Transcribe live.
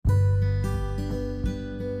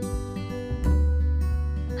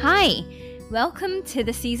Hi, welcome to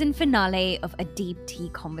the season finale of A Deep Tea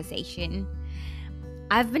Conversation.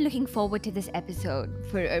 I've been looking forward to this episode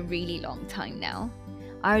for a really long time now.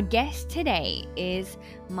 Our guest today is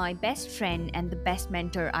my best friend and the best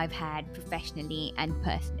mentor I've had professionally and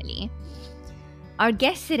personally. Our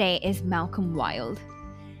guest today is Malcolm Wild.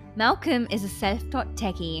 Malcolm is a self-taught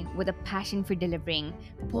techie with a passion for delivering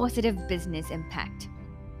positive business impact.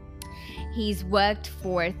 He's worked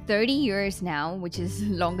for 30 years now, which is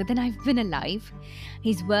longer than I've been alive.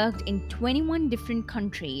 He's worked in 21 different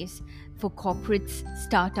countries for corporates,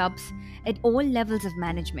 startups, at all levels of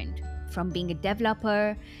management, from being a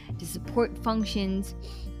developer to support functions,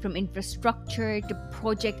 from infrastructure to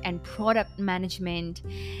project and product management,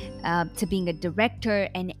 to being a director,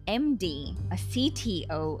 an MD, a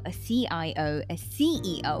CTO, a CIO, a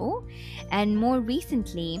CEO, and more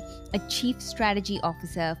recently, a chief strategy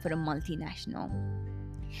officer for a multinational.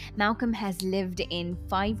 Malcolm has lived in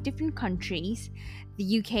 5 different countries: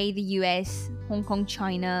 the UK, the US, Hong Kong,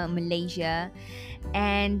 China, Malaysia,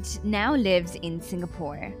 and now lives in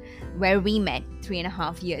Singapore, where we met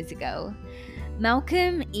 3.5 years ago.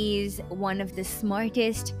 Malcolm is one of the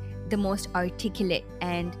smartest, the most articulate,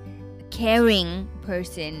 and caring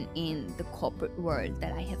person in the corporate world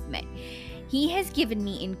that I have met. He has given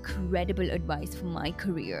me incredible advice for my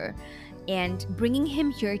career, and bringing him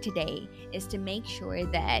here today is to make sure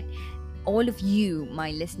that all of you,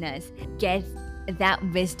 my listeners, get that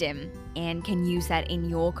wisdom and can use that in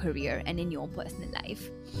your career and in your personal life.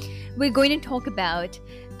 We're going to talk about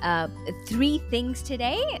 3 things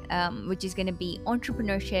today, which is going to be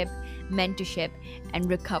entrepreneurship, mentorship, and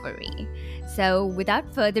recovery. So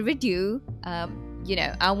without further ado,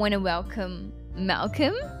 I want to welcome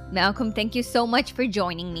Malcolm. Malcolm, thank you so much for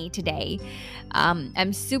joining me today.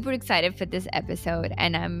 I'm super excited for this episode,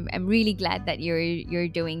 and I'm really glad that you're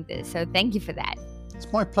doing this. So thank you for that.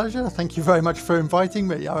 It's my pleasure. Thank you very much for inviting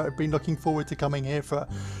me. I've been looking forward to coming here for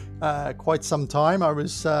quite some time. I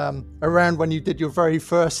was around when you did your very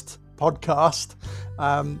first podcast,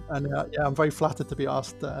 and I'm very flattered to be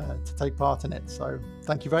asked to take part in it. So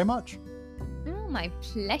thank you very much. Oh, my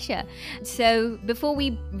pleasure. So before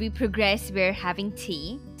we progress, we're having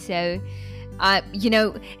tea. So,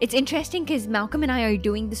 it's interesting because Malcolm and I are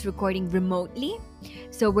doing this recording remotely.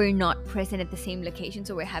 So we're not present at the same location.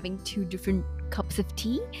 So we're having 2 different cups of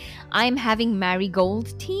tea. I'm having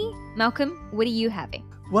marigold tea. Malcolm, what are you having?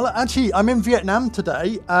 Well, actually, I'm in Vietnam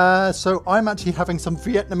today, so I'm actually having some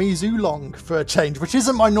Vietnamese oolong for a change, which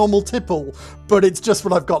isn't my normal tipple, but it's just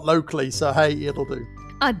what I've got locally, so hey, it'll do.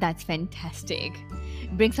 Oh, that's fantastic.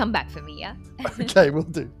 Bring some back for me, yeah? Okay, will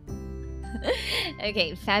do.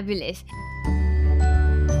 Okay, fabulous.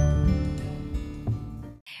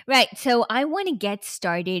 Right, so I want to get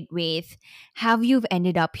started with how you've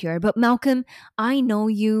ended up here. But Malcolm, I know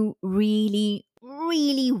you really,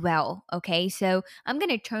 really well, okay? So I'm going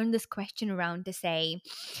to turn this question around to say,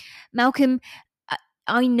 Malcolm,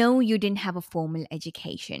 I know you didn't have a formal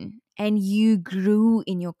education and you grew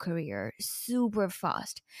in your career super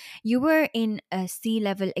fast. You were in a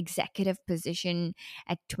C-level executive position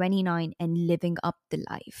at 29 and living up the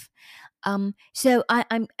life. So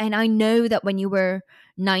I know that when you were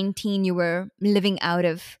 19, you were living out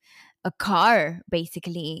of a car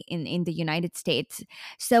basically in the United States.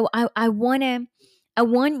 So I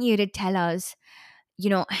want you to tell us,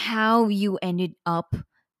 how you ended up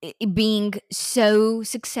being so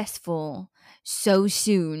successful so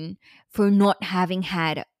soon for not having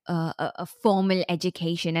had a formal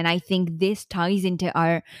education. And I think this ties into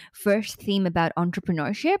our first theme about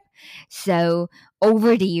entrepreneurship. So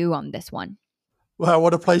over to you on this one. Well,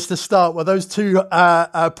 what a place to start. Well, those 2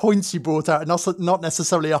 points you brought out are not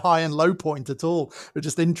necessarily a high and low point at all. They're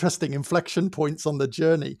just interesting inflection points on the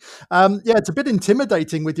journey. It's a bit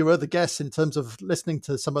intimidating with your other guests in terms of listening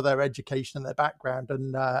to some of their education and their background,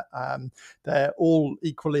 and they're all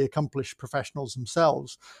equally accomplished professionals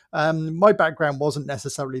themselves. My background wasn't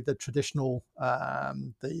necessarily the traditional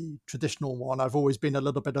one. I've always been a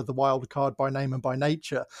little bit of the wild card by name and by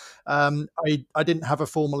nature. I didn't have a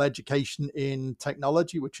formal education in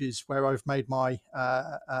technology, which is where I've made my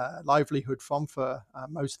livelihood from for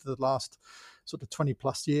most of the last sort of 20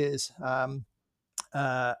 plus years.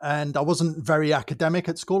 And I wasn't very academic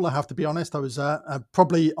at school, I have to be honest. I was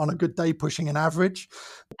probably on a good day pushing an average.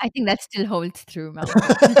 I think that still holds true, Malcolm.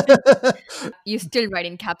 You still write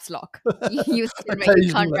in caps lock. You still write,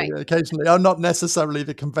 you can't write. Occasionally. I'm not necessarily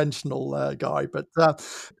the conventional guy, but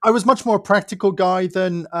I was much more a practical guy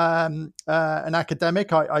than an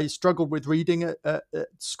academic. I struggled with reading at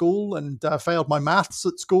school and failed my maths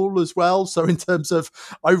at school as well. So in terms of,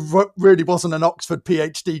 I really wasn't an Oxford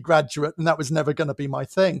PhD graduate, and that was never going going to be my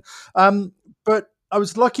thing. But I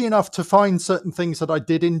was lucky enough to find certain things that I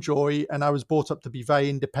did enjoy, and I was brought up to be very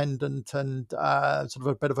independent and sort of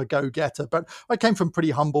a bit of a go-getter. But I came from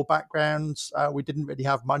pretty humble backgrounds. We didn't really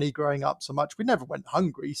have money growing up so much. We never went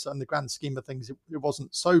hungry, so in the grand scheme of things, it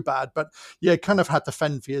wasn't so bad. But you kind of had to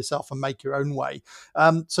fend for yourself and make your own way.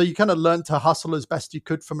 So you kind of learned to hustle as best you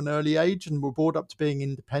could from an early age, and were brought up to being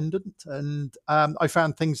independent. And I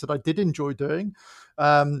found things that I did enjoy doing.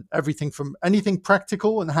 Everything from anything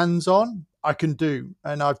practical and hands-on I can do,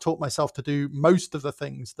 and I've taught myself to do most of the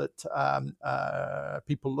things that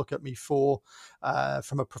people look at me for.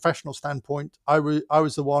 From a professional standpoint, I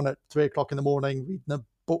was the one at 3 o'clock in the morning reading the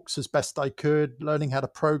books as best I could, learning how to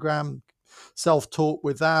program, self-taught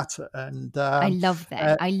with that. And I love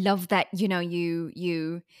that. I love that.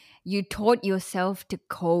 You taught yourself to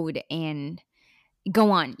code and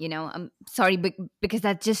go on. I'm sorry, but because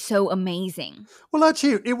that's just so amazing. Well,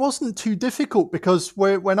 actually, it wasn't too difficult, because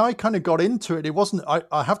when I kind of got into it, it wasn't,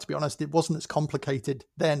 I have to be honest, it wasn't as complicated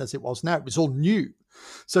then as it was now. It was all new.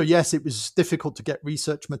 So yes, it was difficult to get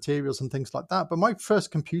research materials and things like that. But my first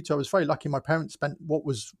computer, I was very lucky. My parents spent what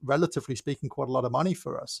was, relatively speaking, quite a lot of money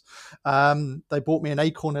for us. They bought me an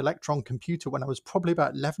Acorn Electron computer when I was probably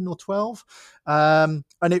about 11 or 12. And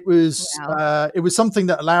it was Wow. it was something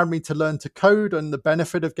that allowed me to learn to code. And the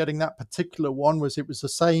benefit of getting that particular one was it was the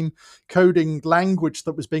same coding language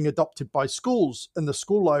that was being adopted by schools. And the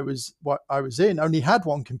school I was in only had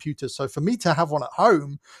one computer. So for me to have one at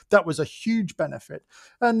home, that was a huge benefit.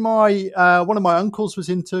 And my one of my uncles was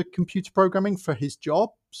into computer programming for his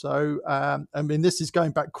job. So, I mean, this is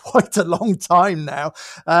going back quite a long time now.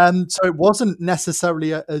 So it wasn't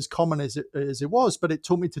necessarily as common as it was, but it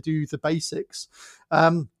taught me to do the basics.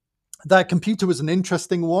 That computer was an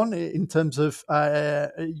interesting one in terms of,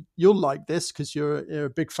 you'll like this because you're a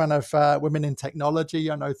big fan of women in technology.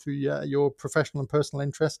 I know through your professional and personal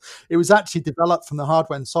interests. It was actually developed from the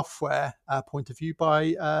hardware and software point of view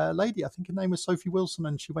by a lady. I think her name was Sophie Wilson,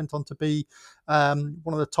 and she went on to be one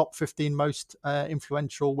of the top 15 most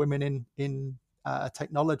influential women in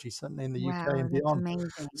technology, certainly in the UK Wow, and that's beyond.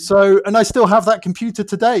 amazing. So, and I still have that computer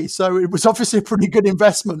today. So it was obviously a pretty good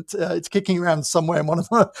investment. It's kicking around somewhere in one of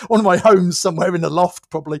my homes, somewhere in a loft,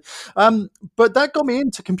 probably. But that got me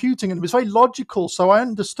into computing, and it was very logical. So I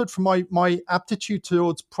understood from my aptitude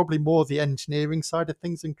towards probably more the engineering side of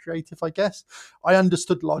things and creative, I guess. I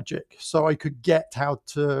understood logic, so I could get how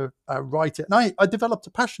to write it. And I developed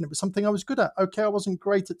a passion. It was something I was good at. Okay, I wasn't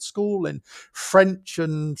great at school in French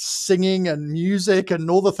and singing and music and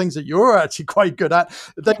all the things that you're actually quite good at.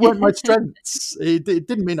 They weren't my strengths. It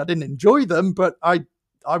didn't mean I didn't enjoy them, but I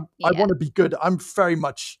Yeah. want to be good. I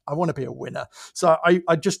want to be a winner. So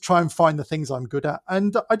I just try and find the things I'm good at.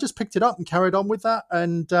 And I just picked it up and carried on with that.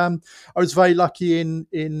 And I was very lucky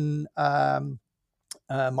in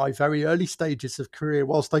my very early stages of career.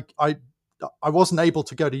 Whilst I wasn't able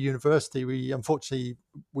to go to university. Unfortunately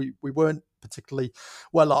we weren't particularly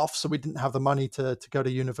well off, so we didn't have the money to go to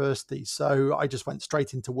university. So I just went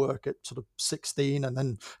straight into work at sort of 16, and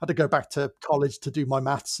then had to go back to college to do my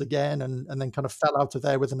maths again, and then kind of fell out of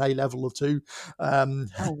there with an A level or two. Oh,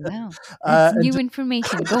 wow. That's And new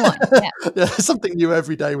information. Go on. Yeah. yeah, something new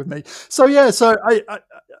every day with me. So yeah, so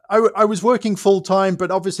I was working full time, but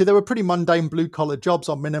obviously there were pretty mundane blue collar jobs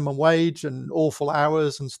on minimum wage and awful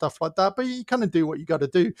hours and stuff like that. But you kind of do what you got to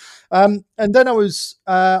do. And then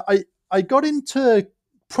I got into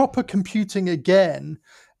proper computing again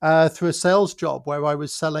through a sales job where I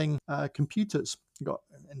was selling computers.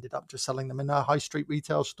 Ended up just selling them in a high street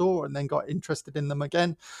retail store, and then got interested in them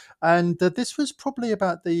again. And this was probably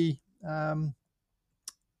about the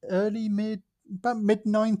mid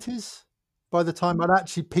 90s. By the time I'd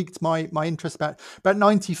actually piqued my interest, about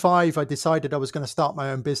 95, I decided I was going to start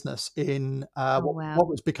my own business in Oh, what wow.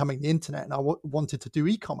 was becoming the internet. And I wanted to do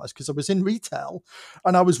e-commerce because I was in retail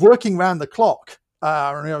and I was working round the clock.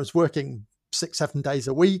 And I was working 6-7 days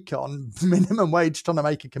a week on minimum wage trying to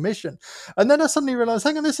make a commission. And then I suddenly realized,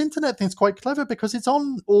 hang on, this internet thing's quite clever because it's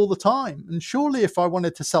on all the time. And surely if I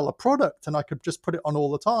wanted to sell a product and I could just put it on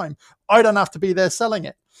all the time, I don't have to be there selling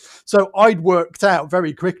it. So I'd worked out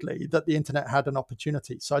very quickly that the internet had an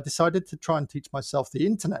opportunity. So I decided to try and teach myself the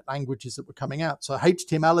internet languages that were coming out. So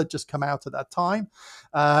HTML had just come out at that time.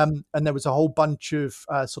 And there was a whole bunch of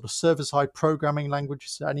sort of server-side programming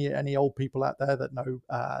languages. Any old people out there that know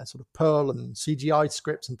sort of Perl and CGI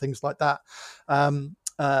scripts and things like that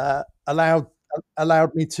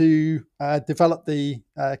allowed me to develop the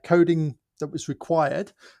coding that was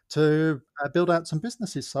required to build out some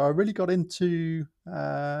businesses. So I really got into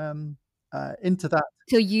that.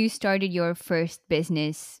 So you started your first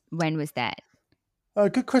business. When was that?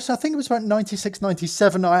 Good question. I think it was about 96,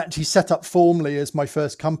 97. I actually set up formally as my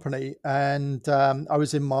first company, and I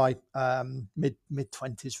was in my mid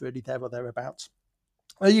 20s, really, there or thereabouts.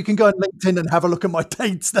 You can go on LinkedIn and have a look at my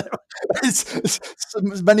dates there.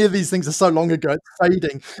 Many of these things are so long ago, it's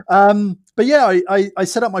fading. But yeah, I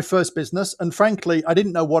set up my first business, and frankly, I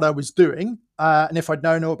didn't know what I was doing. And if I'd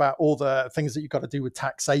known about all the things that you've got to do with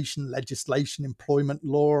taxation, legislation, employment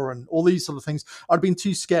law, and all these sort of things, I'd been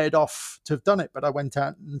too scared off to have done it. But I went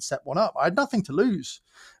out and set one up. I had nothing to lose.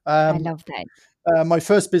 I Um, love that. my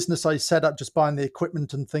first business I set up just buying the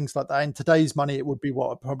equipment and things like that. In today's money, it would be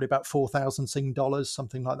what, probably about 4,000 Sing dollars,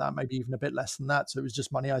 something like that, maybe even a bit less than that. So it was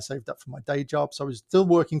just money I saved up from my day job. So I was still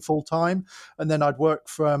working full time. And then I'd work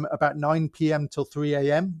from about 9 p.m. till 3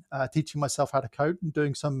 a.m., teaching myself how to code and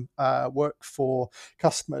doing some work for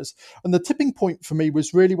customers. And the tipping point for me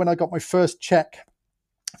was really when I got my first check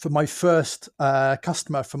for my first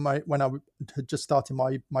customer from when I had just started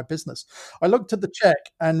my business. I looked at the check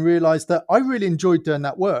and realized that I really enjoyed doing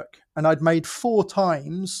that work, and I'd made 4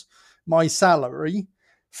 times my salary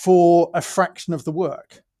for a fraction of the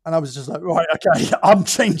work. And I was just like, right, okay, I'm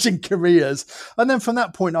changing careers. And then from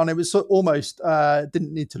that point on, it was almost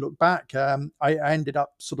didn't need to look back. I ended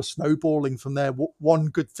up sort of snowballing from there. One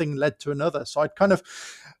good thing led to another. So I'd kind of,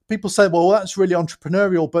 people say, well, that's really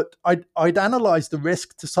entrepreneurial, but I'd analyzed the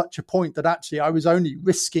risk to such a point that actually I was only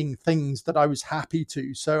risking things that I was happy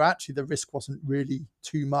to. So actually the risk wasn't really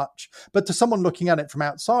too much. But to someone looking at it from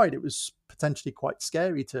outside, it was potentially quite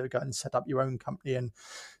scary to go and set up your own company and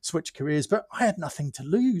switch careers. But I had nothing to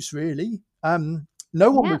lose, really. No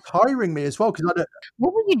one Yeah. was hiring me as well, because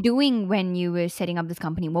What were you doing when you were setting up this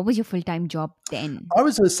company? What was your full-time job then? I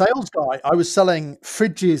was a sales guy. I was selling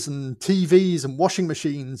fridges and TVs and washing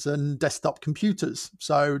machines and desktop computers.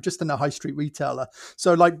 So just in a high street retailer.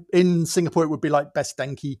 So like in Singapore, it would be like Best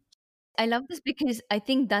Denki. I love this because I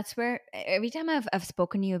think that's where every time I've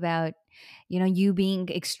spoken to you about, you being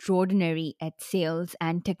extraordinary at sales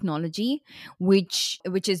and technology, which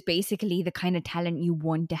is basically the kind of talent you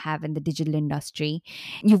want to have in the digital industry.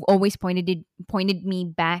 You've always pointed me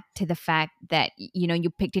back to the fact that you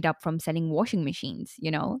picked it up from selling washing machines.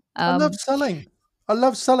 I love selling. I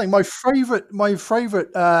love selling. My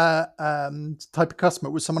favorite type of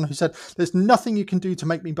customer was someone who said, "There's nothing you can do to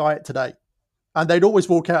make me buy it today." And they'd always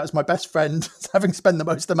walk out as my best friend, having spent the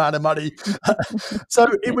most amount of money. So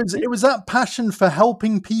it was that passion for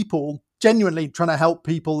helping people, genuinely trying to help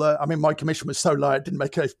people. I mean, my commission was so low, it didn't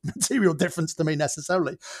make a material difference to me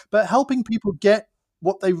necessarily, but helping people get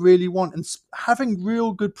what they really want and having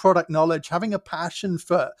real good product knowledge, having a passion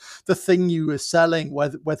for the thing you are selling,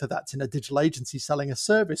 whether that's in a digital agency selling a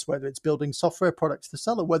service, whether it's building software products to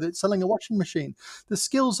sell, or whether it's selling a washing machine. The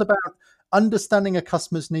skills about understanding a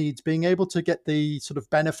customer's needs, being able to get the sort of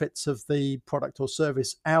benefits of the product or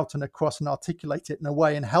service out and across and articulate it in a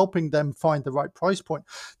way and helping them find the right price point.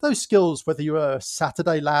 Those skills, whether you're a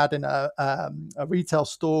Saturday lad in a retail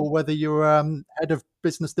store, whether you're head of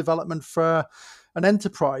business development for an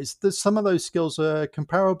enterprise, some of those skills are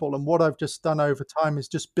comparable. And what I've just done over time is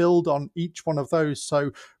just build on each one of those.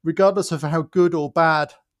 So regardless of how good or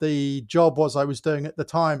bad the job was I was doing at the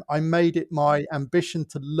time, I made it my ambition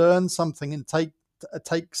to learn something and take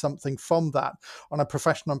something from that on a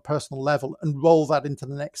professional and personal level and roll that into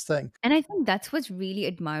the next thing. And I think that's what's really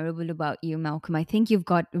admirable about you, Malcolm. I think you've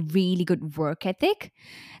got really good work ethic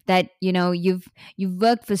that, you've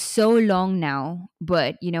worked for so long now.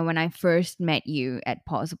 But, when I first met you at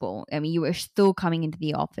Possible, I mean, you were still coming into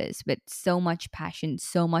the office with so much passion,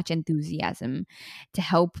 so much enthusiasm to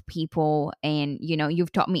help people. And,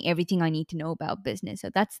 you've taught me everything I need to know about business.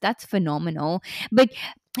 So that's phenomenal. But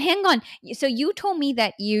hang on. So you told me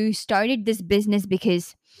that you started this business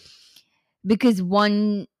because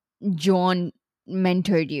one John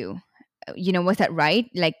mentored you. Was that right?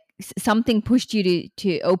 Like something pushed you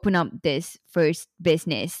to open up this first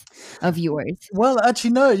business of yours. Well, actually,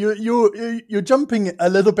 no, you're jumping a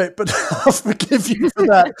little bit, but I'll forgive you for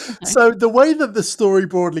that. So the way that the story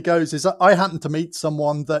broadly goes is that I happened to meet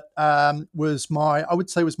someone that I would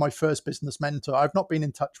say was my first business mentor. I've not been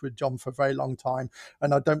in touch with John for a very long time,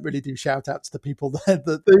 and I don't really do shout outs to people.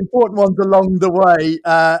 The important ones along the way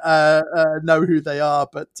know who they are,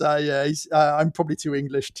 but yeah, I'm probably too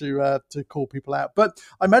English to call people out. But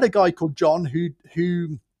I met a guy called John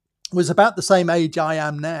who was about the same age I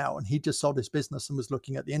am now, and he just sold his business and was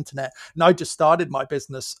looking at the internet. And I just started my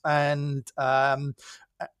business, and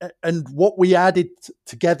what we added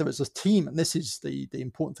together as a team, and this is the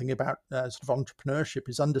important thing about sort of entrepreneurship,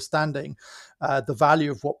 is understanding the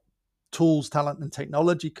value of what tools, talent, and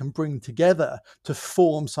technology can bring together to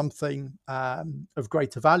form something of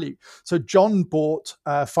greater value. So John bought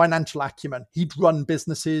financial acumen. He'd run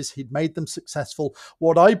businesses, he'd made them successful.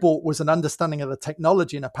 What I bought was an understanding of the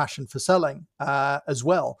technology and a passion for selling as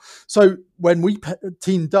well. So when we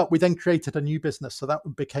teamed up, we then created a new business. So that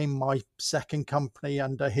became my second company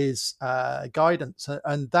under his guidance.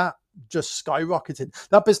 And that just skyrocketed.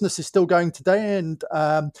 That business is still going today. And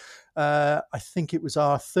I think it was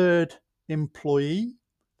our third employee,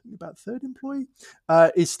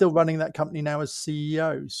 is still running that company now as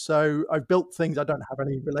CEO. So I've built things. I don't have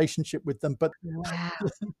any relationship with them, but Wow.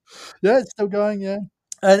 yeah, it's still going. Yeah.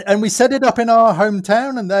 And we set it up in our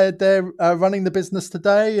hometown, and they're running the business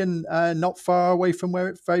today, and not far away from where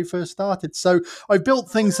it very first started. So I've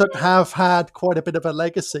built things that have had quite a bit of a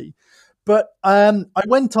legacy. But I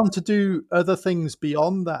went on to do other things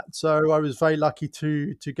beyond that. So I was very lucky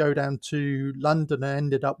to go down to London and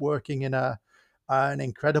ended up working in an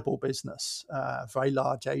incredible business, very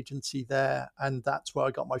large agency there, and that's where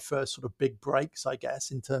I got my first sort of big breaks, I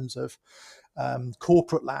guess, in terms of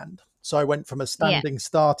corporate land. So I went from a Yeah. standing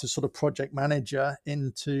start as sort of project manager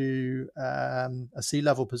into a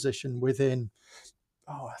C-level position within,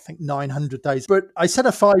 I think 900 days. But I set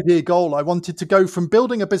a 5-year goal. I wanted to go from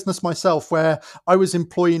building a business myself where I was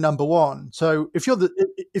employee number one. So if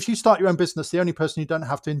you start your own business, the only person you don't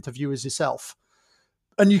have to interview is yourself.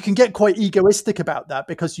 And you can get quite egoistic about that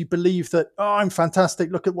because you believe that, I'm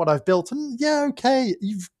fantastic, look at what I've built. And yeah, okay,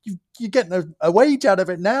 you're getting a wage out of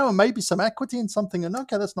it now and maybe some equity in something. And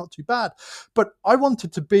okay, that's not too bad. But I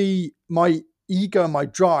wanted to be, my ego, my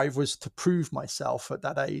drive was to prove myself at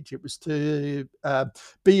that age. It was to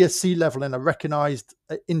be a C-level in a recognized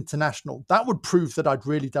international. That would prove that I'd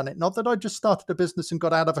really done it. Not that I just started a business and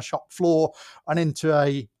got out of a shop floor and into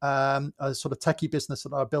a sort of techie business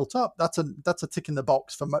that I built up. That's a tick in the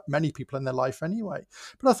box for many people in their life anyway.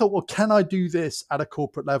 But I thought, well, can I do this at a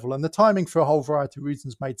corporate level? And the timing, for a whole variety of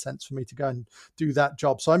reasons, made sense for me to go and do that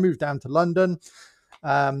job. So I moved down to London.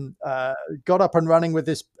 Got up and running with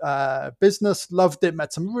this business, loved it,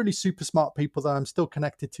 met some really super smart people that I'm still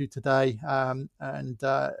connected to today, and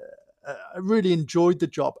I really enjoyed the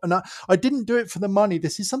job. And I didn't do it for the money.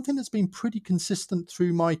 This is something that's been pretty consistent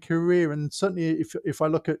through my career, and certainly if I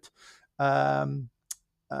look at the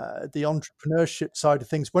entrepreneurship side of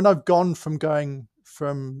things, when I've gone from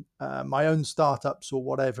my own startups or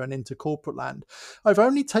whatever and into corporate land, I've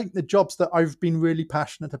only taken the jobs that I've been really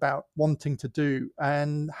passionate about wanting to do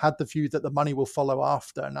and had the view that the money will follow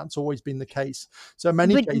after. And that's always been the case. So in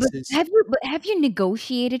many cases. Have you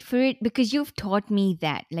negotiated for it? Because you've taught me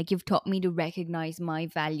that, like you've taught me to recognize my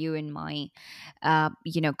value in my,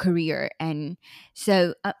 career. And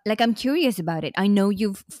so like, I'm curious about it. I know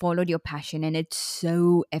you've followed your passion and it's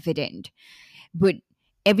so evident, but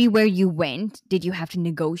everywhere you went, did you have to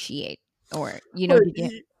negotiate or, did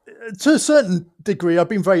you? To a certain degree, I've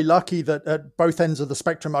been very lucky that at both ends of the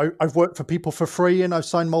spectrum, I've worked for people for free and I've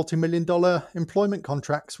signed multi-million-dollar employment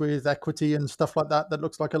contracts with equity and stuff like that. That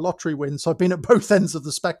looks like a lottery win. So I've been at both ends of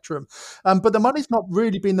the spectrum. But the money's not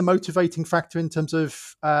really been the motivating factor in terms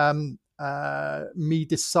of me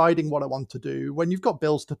deciding what I want to do. When you've got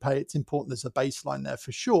bills to pay, it's important there's a baseline there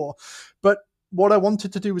for sure. But what I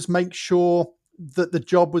wanted to do was make sure that the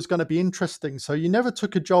job was going to be interesting. So I never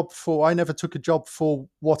took a job for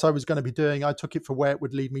what I was going to be doing. I took it for where it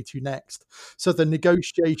would lead me to next. So the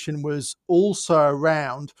negotiation was also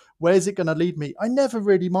around, where's it going to lead me? I never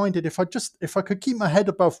really minded if I could keep my head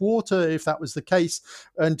above water, if that was the case,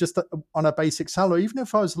 and just on a basic salary, even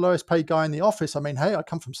if I was the lowest paid guy in the office. I mean, hey, I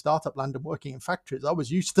come from startup land and working in factories. I was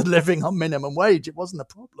used to living on minimum wage. It wasn't a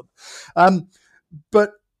problem.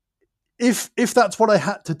 But if that's what I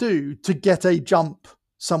had to do to get a jump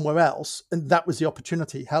somewhere else, and that was the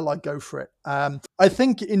opportunity, hell, I'd go for it. I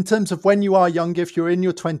think in terms of when you are young, if you're in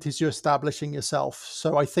your 20s, you're establishing yourself.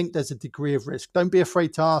 So I think there's a degree of risk. Don't be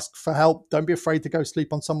afraid to ask for help. Don't be afraid to go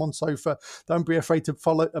sleep on someone's sofa. Don't be afraid to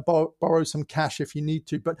borrow some cash if you need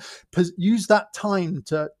to. But use that time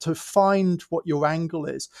to find what your angle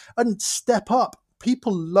is and step up.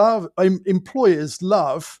 Employers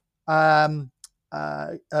love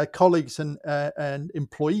colleagues and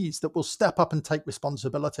employees that will step up and take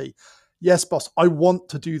responsibility. Yes, boss, I want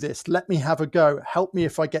to do this. Let me have a go. Help me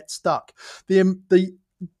if I get stuck.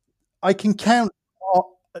 I can count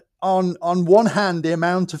on one hand the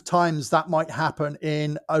amount of times that might happen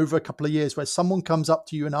in over a couple of years where someone comes up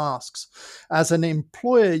to you and asks. As an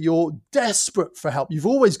employer, you're desperate for help. You've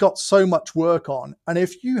always got so much work on. And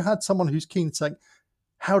if you had someone who's keen saying,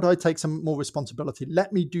 how do I take some more responsibility?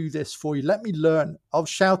 Let me do this for you. Let me learn. I'll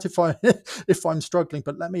shout if I'm struggling,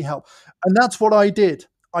 but let me help. And that's what I did.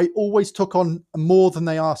 I always took on more than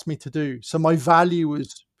they asked me to do. So my value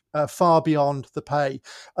was far beyond the pay.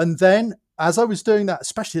 And then as I was doing that,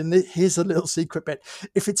 especially, and here's a little secret bit,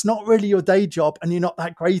 if it's not really your day job and you're not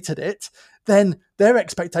that great at it, then their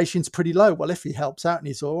expectation's pretty low. Well, if he helps out and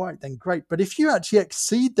he's all right, then great. But if you actually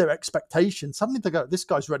exceed their expectations, suddenly they go, this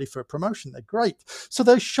guy's ready for a promotion. They're great. So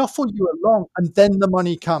they'll shuffle you along, and then the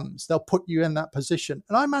money comes. They'll put you in that position.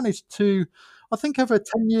 And I managed to, I think over a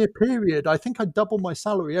 10-year period, I think I doubled my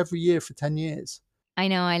salary every year for 10 years. I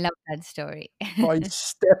know, I love that story. By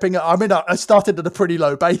stepping up. I mean, I started at a pretty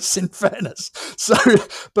low base, in fairness. So,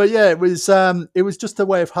 but yeah, it was just a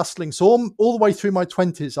way of hustling. So all the way through my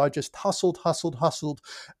 20s, I just hustled.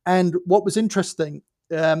 And what was interesting,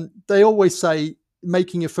 they always say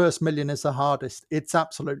making your first million is the hardest. It's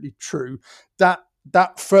absolutely true. That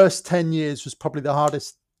first 10 years was probably the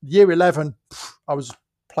hardest. Year 11, I was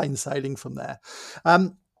plain sailing from there.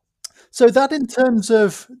 So that in terms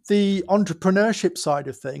of the entrepreneurship side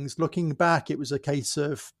of things, looking back, it was a case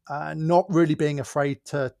of not really being afraid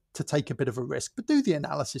to take a bit of a risk, but do the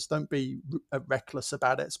analysis. Don't be reckless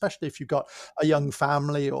about it, especially if you've got a young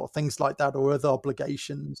family or things like that or other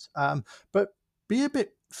obligations. But be a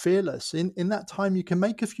bit fearless. In that time, you can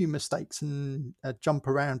make a few mistakes and jump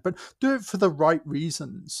around, but do it for the right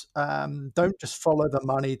reasons. Don't just follow the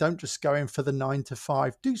money. Don't just go in for the 9 to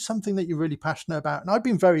 5. Do something that you're really passionate about. And I've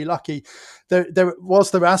been very lucky. There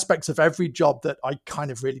are aspects of every job that I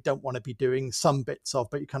kind of really don't want to be doing some bits of,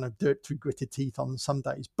 but you kind of do it through gritted teeth on some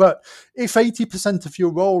days. But if 80% of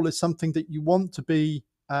your role is something that you want to be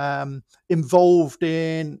involved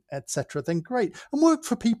in, etc., then great. And work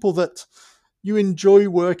for people that you enjoy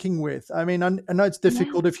working with. I mean, I know it's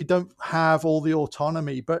difficult if you don't have all the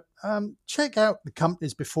autonomy, but check out the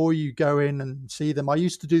companies before you go in and see them. I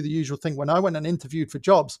used to do the usual thing when I went and interviewed for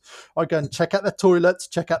jobs. I'd go and check out the toilets,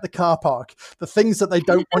 check out the car park, the things that they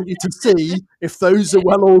don't want you to see. If those are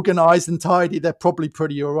well organized and tidy, they're probably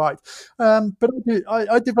pretty all right. But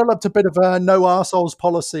I developed a bit of a no arseholes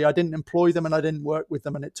policy. I didn't employ them and I didn't work with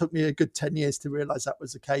them. And it took me a good 10 years to realize that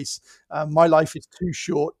was the case. My life is too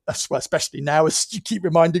short, especially now, as you keep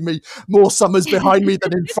reminding me, more summers behind me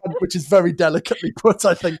than in front, which is very delicately put,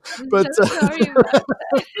 I think. But, so sorry about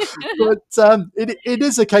but it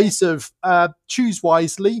is a case of choose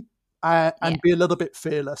wisely and be a little bit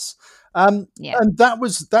fearless. And that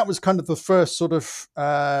was kind of the first sort of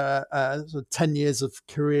 10 years of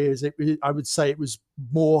careers. I would say it was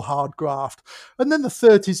more hard graft. And then the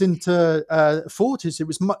 30s into 40s, it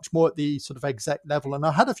was much more at the sort of exec level. And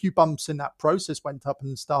I had a few bumps in that process, went up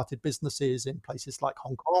and started businesses in places like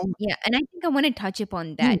Hong Kong. Yeah, and I think I want to touch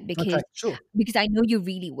upon that because I know you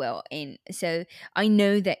really well. And so I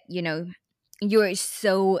know that, you're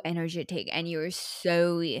so energetic and you're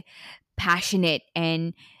so passionate,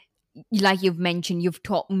 and like you've mentioned, you've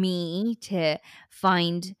taught me to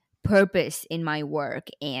find purpose in my work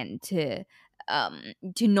and to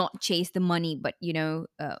not chase the money, but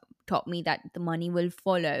taught me that the money will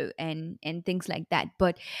follow and things like that.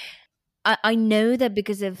 But I know that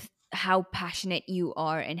because of how passionate you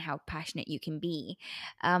are and how passionate you can be,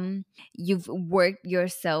 you've worked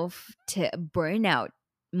yourself to burnout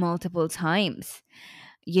multiple times,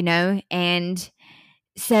 and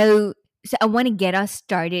so I want to get us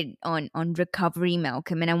started on recovery,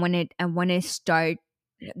 Malcolm, and I want to start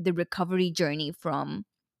the recovery journey from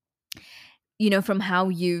how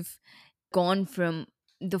you've gone from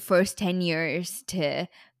the first 10 years to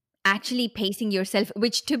actually pacing yourself,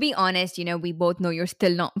 which, to be honest, we both know you're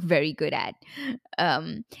still not very good at.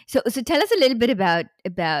 So tell us a little bit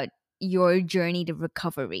about your journey to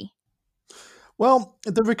recovery. Well,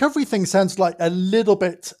 the recovery thing sounds like a little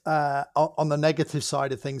bit on the negative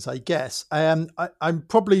side of things, I guess. I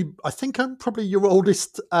think I'm probably your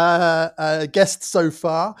oldest guest so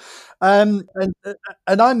far, and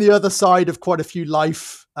I'm the other side of quite a few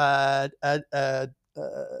life.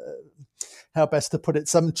 How best to put it?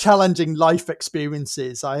 Some challenging life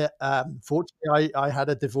experiences. Fortunately, I had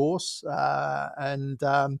a divorce and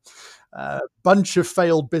a bunch of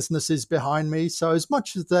failed businesses behind me. So as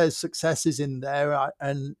much as there's successes in there,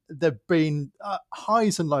 and there've been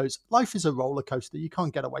highs and lows, life is a roller coaster. You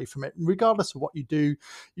can't get away from it. And regardless of what you do,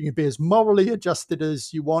 you can be as morally adjusted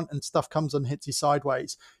as you want, and stuff comes and hits you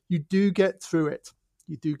sideways. You do get through it.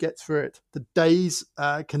 You do get through it. The days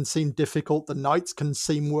can seem difficult. The nights can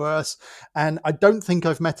seem worse. And I don't think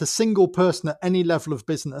I've met a single person at any level of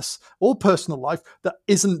business or personal life that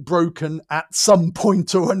isn't broken at some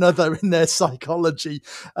point or another in their psychology.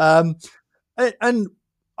 And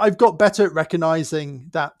I've got better at recognizing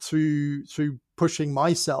that through pushing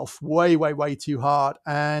myself way, way, way too hard,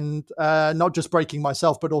 and not just breaking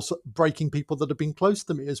myself, but also breaking people that have been close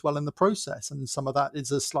to me as well in the process. And some of that is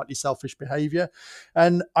a slightly selfish behavior.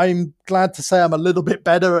 And I'm glad to say I'm a little bit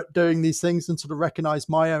better at doing these things and sort of recognize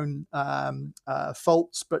my own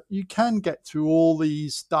faults. But you can get through all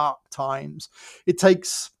these dark times. It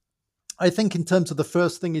takes, I think, in terms of the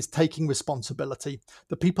first thing is taking responsibility.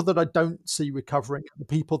 The people that I don't see recovering, the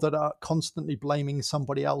people that are constantly blaming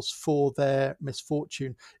somebody else for their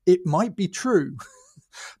misfortune, it might be true,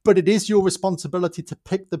 but it is your responsibility to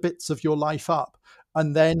pick the bits of your life up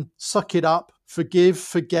and then suck it up, forgive,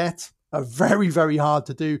 forget. Are very, very hard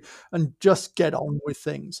to do, and just get on with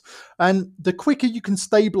things. And the quicker you can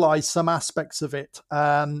stabilize some aspects of it,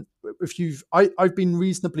 I've been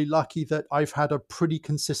reasonably lucky that I've had a pretty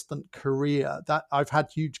consistent career, that I've had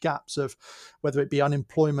huge gaps of whether it be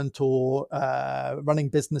unemployment or running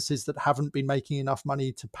businesses that haven't been making enough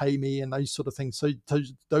money to pay me and those sort of things. So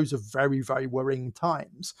those are very, very worrying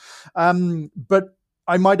times. But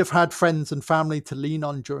I might have had friends and family to lean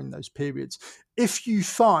on during those periods. If you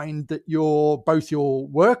find that both your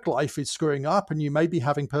work life is screwing up and you may be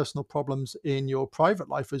having personal problems in your private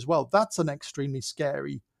life as well, that's an extremely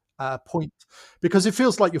scary point, because it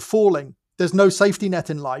feels like you're falling. There's no safety net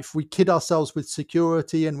in life. We kid ourselves with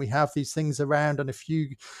security and we have these things around and a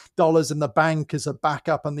few dollars in the bank as a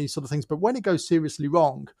backup and these sort of things. But when it goes seriously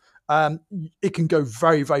wrong, it can go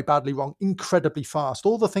very, very badly wrong incredibly fast.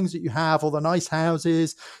 All the things that you have, all the nice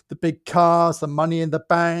houses, the big cars, the money in the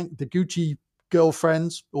bank, the Gucci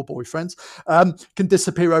girlfriends or boyfriends, can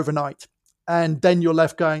disappear overnight. And then you're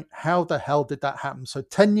left going, how the hell did that happen? So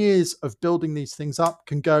 10 years of building these things up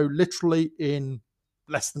can go literally in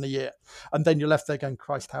less than a year. And then you're left there going,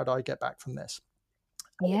 Christ, how do I get back from this?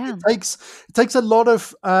 Yeah. It takes a lot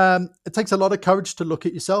of courage to look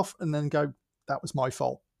at yourself and then go, that was my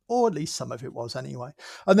fault. Or at least some of it was anyway.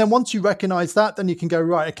 And then once you recognize that, then you can go,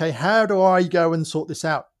 right, okay, how do I go and sort this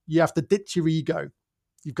out? You have to ditch your ego.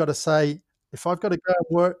 You've got to say, if I've got to go and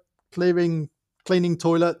work cleaning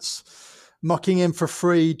toilets, mucking in for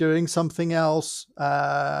free, doing something else,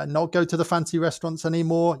 not go to the fancy restaurants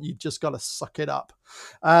anymore, you just got to suck it up.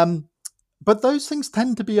 But those things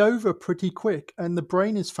tend to be over pretty quick, and the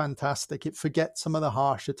brain is fantastic. It forgets some of the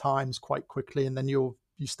harsher times quite quickly, and then you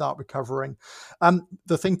start recovering.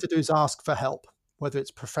 The thing to do is ask for help, whether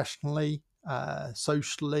it's professionally,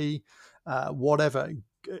 socially, whatever.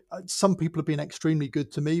 Some people have been extremely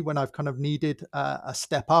good to me when I've kind of needed a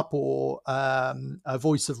step up or a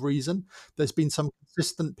voice of reason. There's been some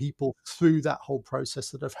consistent people through that whole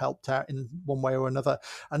process that have helped out in one way or another.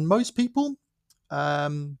 And most people,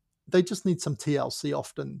 they just need some TLC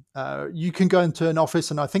often. You can go into an office,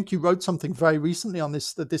 and I think you wrote something very recently on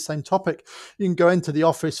this same topic. You can go into the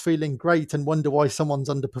office feeling great and wonder why someone's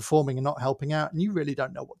underperforming and not helping out, and you really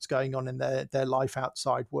don't know what's going on in their life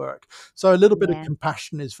outside work. So a little bit of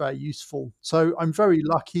compassion is very useful. So I'm very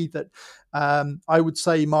lucky that I would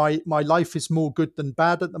say my life is more good than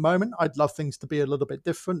bad at the moment. I'd love things to be a little bit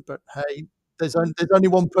different, but hey, there's only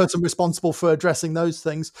one person responsible for addressing those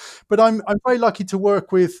things. But I'm very lucky to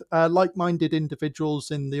work with like-minded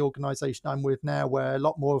individuals in the organization I'm with now, where a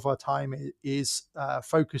lot more of our time is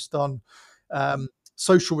focused on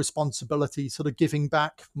social responsibility, sort of giving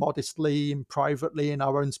back modestly and privately in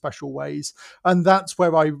our own special ways. And that's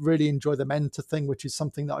where I really enjoy the mentor thing, which is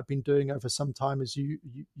something that I've been doing over some time, as you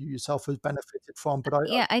yourself have benefited from. But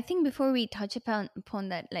I think before we touch upon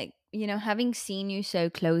that, like, having seen you so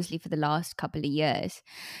closely for the last couple of years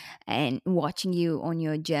and watching you on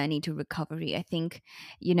your journey to recovery, I think,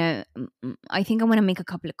 I think I want to make a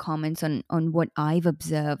couple of comments on what I've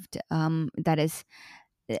observed. That is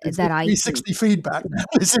it's that I 360 feedback.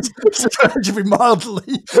 This is should be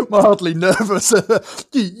mildly nervous.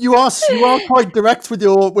 You are quite direct with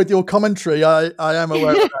your commentary. I am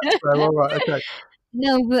aware of that. So, all right, okay.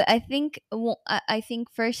 No, but I think I think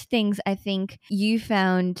first things, I think you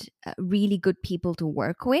found really good people to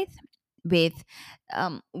work with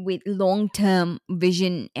long term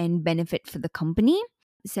vision and benefit for the company.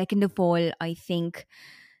 Second of all, I think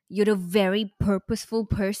you're a very purposeful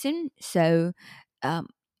person. So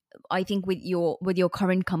I think with your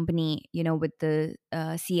current company, with the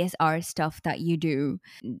CSR stuff that you do,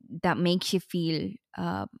 that makes you feel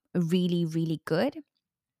really, really good.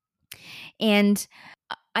 And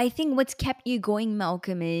I think what's kept you going,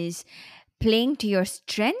 Malcolm, is playing to your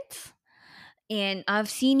strengths And I've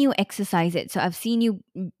seen you exercise it. So I've seen you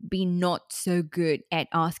be not so good at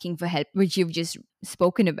asking for help, which you've just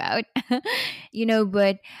spoken about,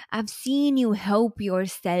 but I've seen you help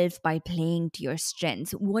yourself by playing to your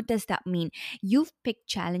strengths. What does that mean? You've picked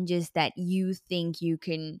challenges that you think you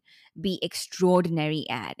can be extraordinary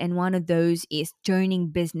at. And one of those is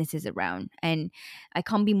turning businesses around. And I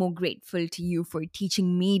can't be more grateful to you for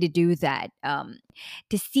teaching me to do that.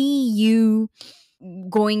 To see you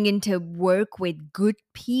going into work with good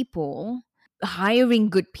people,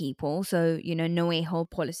 hiring good people, so no a-hole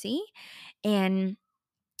policy, and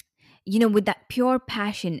with that pure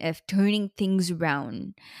passion of turning things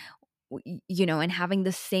around, and having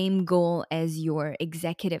the same goal as your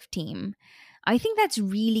executive team. I think that's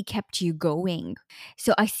really kept you going.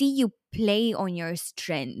 So I see you play on your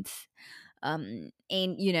strengths. And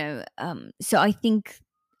so I think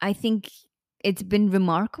it's been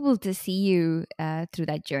remarkable to see you through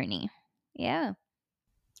that journey. Yeah.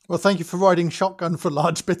 Well, thank you for riding shotgun for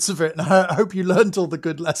large bits of it. And I hope you learned all the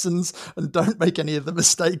good lessons and don't make any of the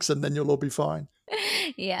mistakes, and then you'll all be fine.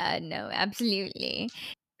 Yeah, no, absolutely.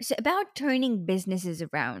 So about turning businesses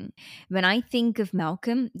around, when I think of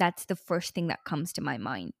Malcolm, that's the first thing that comes to my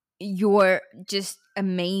mind. Your just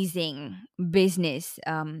amazing business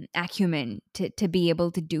acumen to be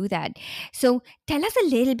able to do that. So tell us a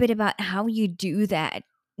little bit about how you do that.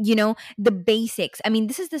 The basics. I mean,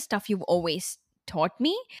 this is the stuff you've always taught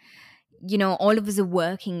me. All of us are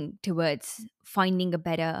working towards finding a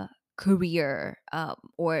better career,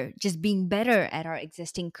 or just being better at our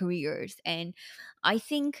existing careers. And I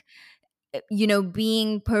think,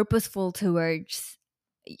 being purposeful towards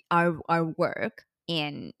our work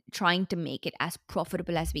and trying to make it as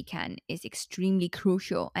profitable as we can is extremely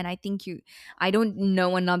crucial. And I don't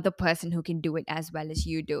know another person who can do it as well as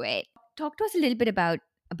you do it. Talk to us a little bit about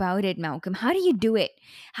it, Malcolm. How do you do it?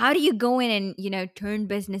 How do you go in and turn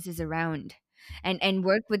businesses around and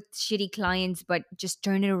work with shitty clients, but just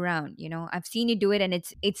turn it around? I've seen you do it, and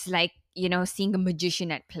it's like seeing a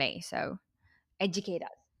magician at play. So educate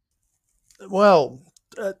us. Well,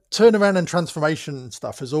 turnaround and transformation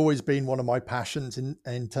stuff has always been one of my passions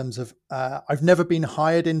in terms of I've never been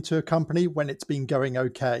hired into a company when it's been going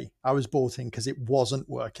okay. I was brought in because it wasn't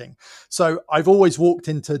working. So I've always walked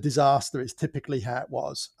into disaster. It's typically how it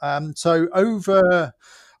was. So over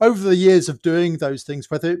the years of doing those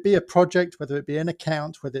things, whether it be a project, whether it be an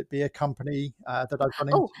account, whether it be a company that I've gone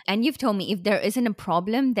into. Oh, and you've told me if there isn't a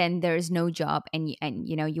problem, then there is no job, and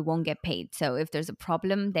you won't get paid. So if there's a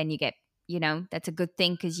problem, then you get, that's a good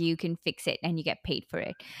thing because you can fix it and you get paid for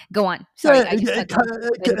it. Go on. Sorry, Yeah, I just had kind of,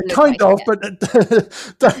 yeah. but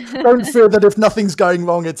don't feel that if nothing's going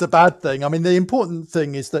wrong, it's a bad thing. I mean, the important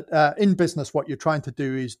thing is that in business, what you're trying to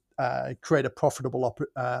do is create a profitable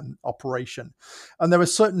operation. And there are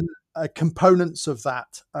certain components of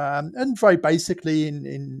that. And very basically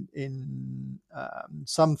in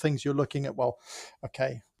some things you're looking at, well,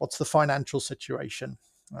 okay, what's the financial situation?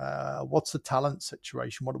 What's the talent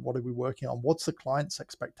situation? What are we working on? What's the client's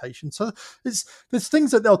expectation? So there's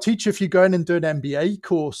things that they'll teach you if you go in and do an MBA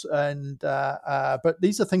course, and but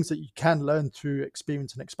these are things that you can learn through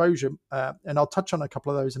experience and exposure. And I'll touch on a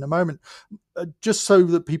couple of those in a moment. Just so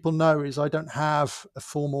that people know, is I don't have a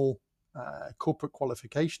formal corporate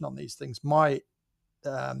qualification on these things. My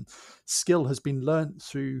skill has been learned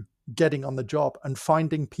through getting on the job and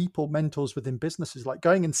finding people, mentors within businesses, like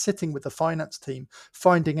going and sitting with the finance team,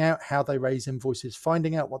 finding out how they raise invoices,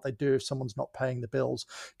 finding out what they do if someone's not paying the bills,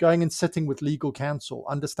 going and sitting with legal counsel,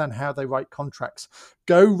 understand how they write contracts,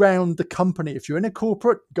 go round the company. If you're in a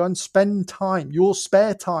corporate, go and spend time, your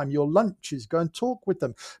spare time, your lunches, go and talk with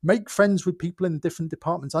them, make friends with people in different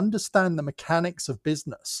departments, understand the mechanics of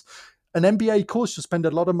business. An MBA course, you'll spend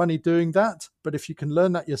a lot of money doing that, but if you can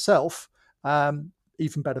learn that yourself,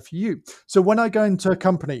 even better for you. So when I go into a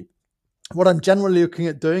company, what I'm generally looking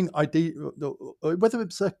at doing, whether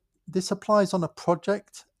it's this applies on a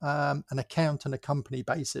project, an account, and a company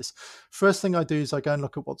basis. First thing I do is I go and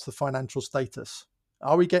look at what's the financial status.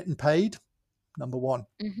 Are we getting paid? Number one.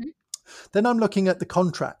 Mm-hmm. Then I'm looking at the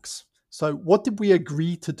contracts. So what did we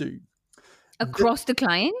agree to do? Across the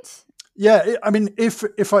clients? Yeah, I mean,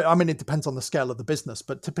 I mean, it depends on the scale of the business,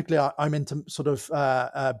 but typically I'm into sort of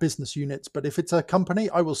business units. But if it's a company,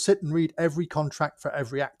 I will sit and read every contract for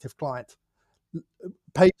every active client,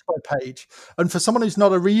 page by page. And for someone who's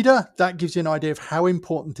not a reader, that gives you an idea of how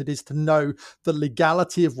important it is to know the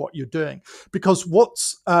legality of what you're doing, because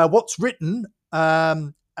what's written,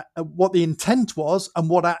 what the intent was, and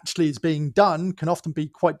what actually is being done can often be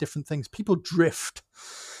quite different things. People drift.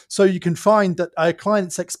 So you can find that a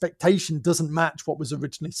client's expectation doesn't match what was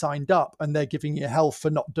originally signed up, and they're giving you hell for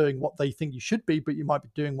not doing what they think you should be, but you might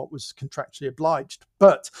be doing what was contractually obliged.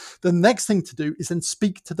 But the next thing to do is then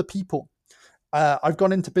speak to the people. I've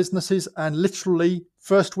gone into businesses, and literally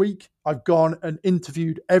first week I've gone and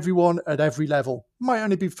interviewed everyone at every level. Might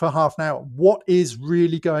only be for half an hour. What is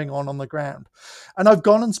really going on the ground? And I've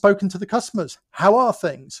gone and spoken to the customers. How are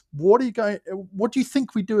things? What do you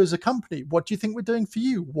think we do as a company? What do you think we're doing for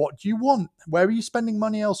you? What do you want? Where are you spending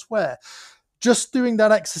money elsewhere? Just doing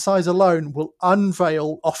that exercise alone will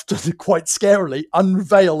unveil, often quite scarily,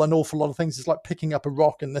 unveil an awful lot of things. It's like picking up a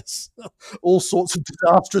rock and there's all sorts of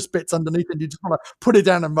disastrous bits underneath, and you just want to put it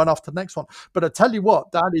down and run off to the next one. But I tell you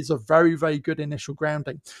what, that is a very, very good initial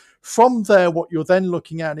grounding. From there, what you're then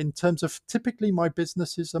looking at in terms of, typically my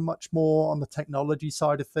businesses are much more on the technology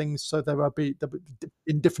side of things. So there will be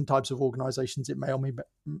in different types of organizations, it may or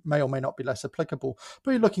may not be less applicable,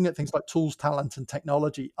 but you're looking at things like tools, talent, and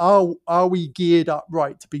technology. Are we geared up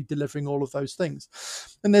right to be delivering all of those things?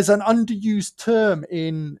 And there's an underused term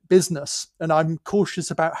in business, and I'm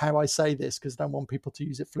cautious about how I say this because I don't want people to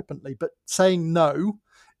use it flippantly, but saying no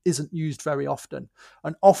isn't used very often.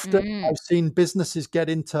 And often I've seen businesses get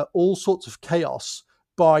into all sorts of chaos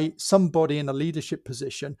by somebody in a leadership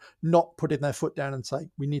position not putting their foot down and saying,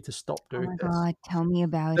 we need to stop doing this. Oh my God, tell me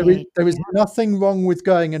about it. There is Yeah. nothing wrong with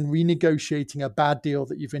going and renegotiating a bad deal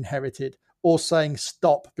that you've inherited, or saying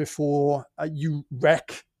stop before you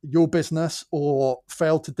wreck your business or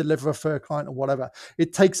fail to deliver for a client or whatever.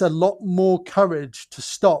 It takes a lot more courage to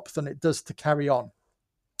stop than it does to carry on.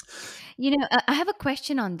 I have a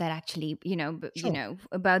question on that actually, Sure.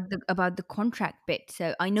 about the contract bit.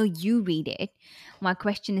 So I know you read it. My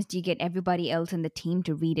question is, do you get everybody else in the team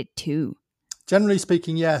to read it too? Generally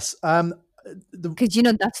speaking, yes. Because,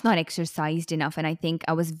 that's not exercised enough. And I think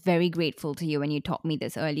I was very grateful to you when you taught me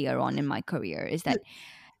this earlier on in my career, is that,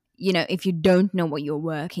 if you don't know what you're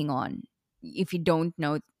working on, if you don't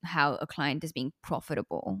know how a client is being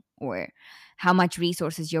profitable or how much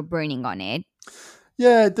resources you're burning on it.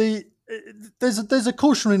 Yeah, there's a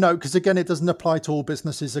cautionary note, because again, it doesn't apply to all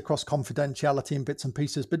businesses across confidentiality and bits and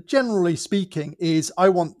pieces. But generally speaking, is I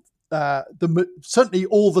want certainly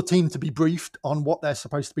all the team to be briefed on what they're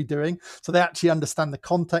supposed to be doing, so they actually understand the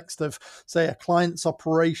context of, say, a client's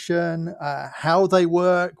operation, how they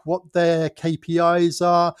work, what their KPIs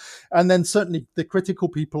are, and then certainly the critical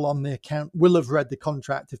people on the account will have read the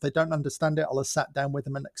contract. If they don't understand it, I'll have sat down with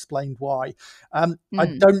them and explained why. I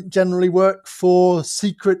don't generally work for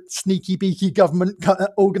secret, sneaky beaky government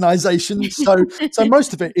organizations, so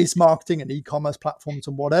most of it is marketing and e-commerce platforms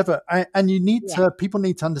and whatever, and people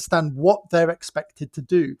need to understand what they're expected to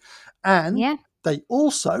do. And they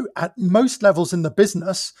also, at most levels in the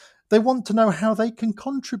business, they want to know how they can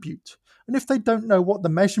contribute. And if they don't know what the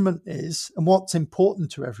measurement is and what's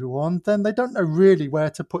important to everyone, then they don't know really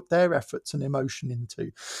where to put their efforts and emotion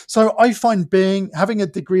into. So I find having a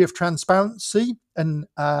degree of transparency and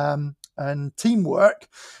teamwork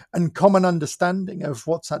and common understanding of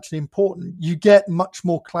what's actually important, you get much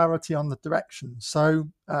more clarity on the direction. So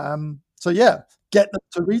get them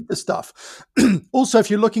to read the stuff. Also, if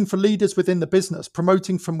you're looking for leaders within the business,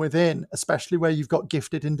 promoting from within, especially where you've got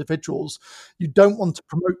gifted individuals, you don't want to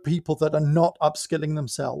promote people that are not upskilling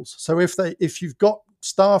themselves. So if you've got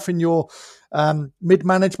staff in your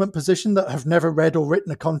mid-management position that have never read or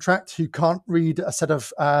written a contract, who can't read a set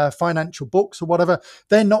of financial books or whatever,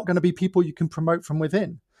 they're not going to be people you can promote from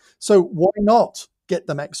within. So why not get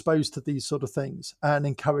them exposed to these sort of things and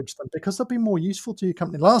encourage them, because they'll be more useful to your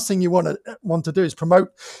company. The last thing you want to do is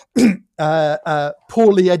promote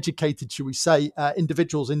poorly educated, should we say,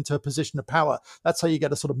 individuals into a position of power. That's how you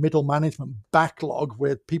get a sort of middle management backlog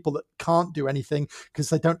with people that can't do anything because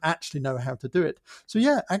they don't actually know how to do it. So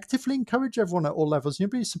actively encourage everyone at all levels. You'll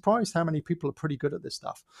be surprised how many people are pretty good at this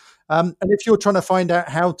stuff. And if you're trying to find out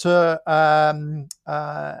how to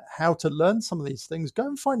learn some of these things, go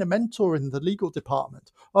and find a mentor in the legal department,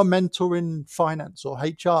 or a mentor in finance or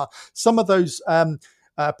HR. Some of those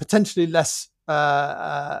potentially less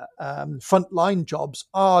frontline jobs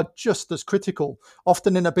are just as critical.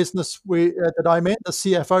 Often in a business that I'm in, the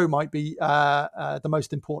CFO might be the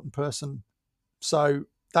most important person. So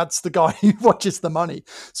that's the guy who watches the money.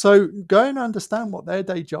 So go and understand what their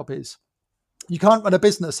day job is. You can't run a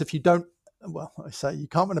business if you don't. Well, I say you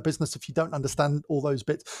can't run a business if you don't understand all those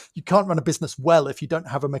bits. You can't run a business well if you don't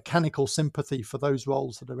have a mechanical sympathy for those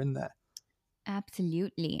roles that are in there.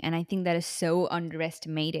 Absolutely. And I think that is so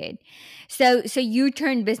underestimated. So you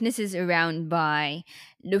turn businesses around by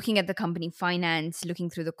looking at the company finance, looking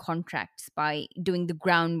through the contracts, by doing the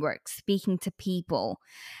groundwork, speaking to people,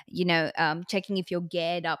 checking if you're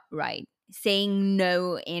geared up right, saying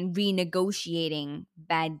no and renegotiating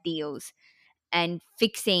bad deals, and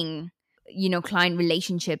fixing, client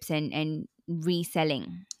relationships and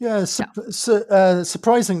reselling Yeah, stuff.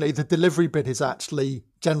 surprisingly, the delivery bit is actually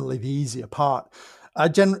generally the easier part. I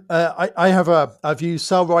have a view: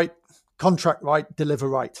 sell right, contract right, deliver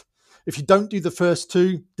right. If you don't do the first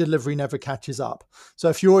two, delivery never catches up. So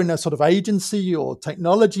if you're in a sort of agency or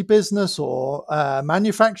technology business or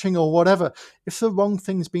manufacturing or whatever, if the wrong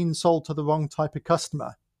thing's being sold to the wrong type of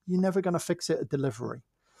customer, you're never going to fix it at delivery.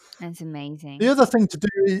 That's The amazing. other thing to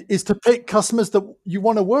do is to pick customers that you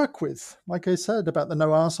want to work with. Like I said about the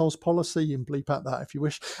no assholes policy, and bleep out that if you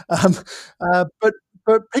wish. Um,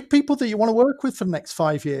 but pick people that you want to work with for the next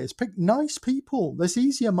 5 years. Pick nice people. There's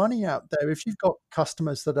easier money out there. If you've got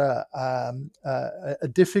customers that are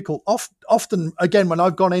difficult, often again when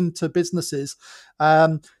I've gone into businesses,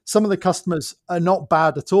 some of the customers are not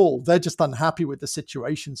bad at all. They're just unhappy with the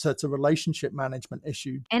situation. So it's a relationship management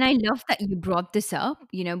issue. And I love that you brought this up,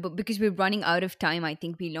 but because we're running out of time, I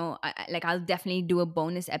think I'll definitely do a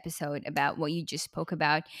bonus episode about what you just spoke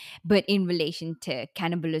about. But in relation to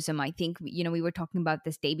cannibalism, I think, we were talking about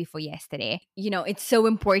this day before yesterday. It's so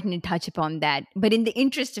important to touch upon that. But in the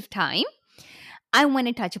interest of time, I want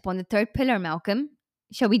to touch upon the third pillar, Malcolm.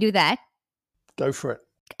 Shall we do that? Go for it.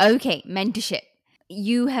 Okay, mentorship.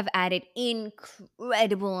 You have added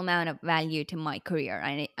incredible amount of value to my career,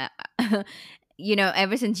 and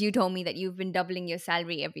ever since you told me that you've been doubling your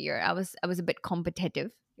salary every year, I was a bit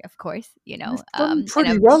competitive, of course, You've done and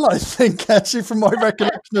pretty well, I think, actually, from my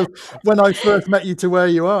recollection of when I first met you to where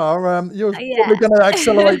you are. You're probably yeah. going to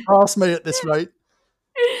accelerate past me at this rate.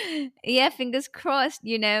 Yeah, fingers crossed.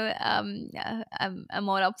 I'm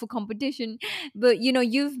all up for competition, but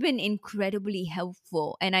you've been incredibly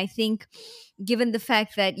helpful, and I think, given the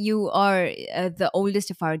fact that you are the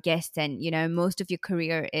oldest of our guests, and most of your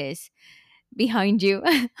career is behind you,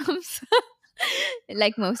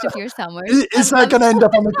 like most of your summers. Is that going to end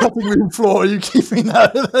up on the cutting room floor? Are you keeping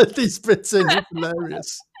these bits in? You're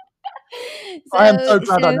hilarious. I am so so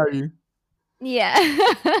glad I so know you. yeah,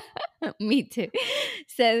 me too.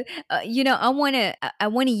 So I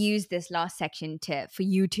want to use this last section to for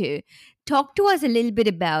you to talk to us a little bit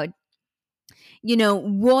about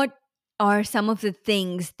what are some of the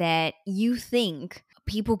things that you think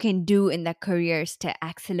people can do in their careers to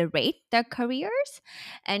accelerate their careers,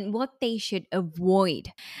 and what they should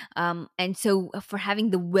avoid. And so, for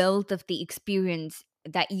having the wealth of the experience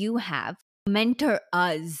that you have, mentor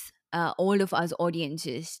us, all of us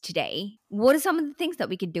audiences today. What are some of the things that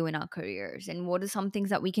we could do in our careers, and what are some things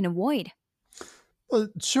that we can avoid? Well,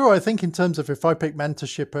 sure. I think in terms of if I pick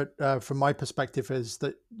mentorship from my perspective is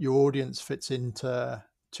that your audience fits into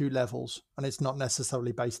two levels, and it's not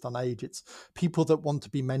necessarily based on age. It's people that want to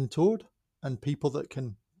be mentored and people that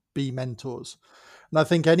can be mentors. And I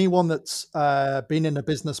think anyone that's been in a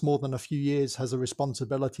business more than a few years has a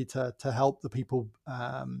responsibility to help the people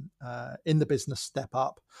in the business step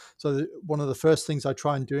up. So one of the first things I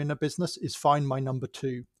try and do in a business is find my number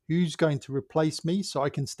two. Who's going to replace me so I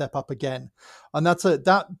can step up again? And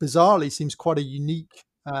that bizarrely seems quite a unique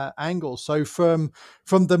angle. So from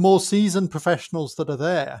the more seasoned professionals that are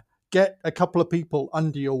there, get a couple of people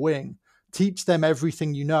under your wing, teach them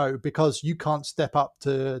everything you know, because you can't step up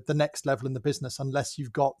to the next level in the business unless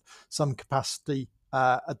you've got some capacity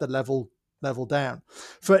at the level down.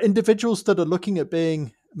 For individuals that are looking at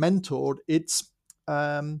being mentored, it's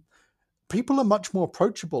people are much more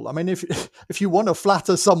approachable. I mean, if you want to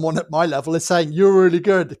flatter someone at my level, is saying you're really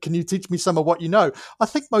good, can you teach me some of what you know? I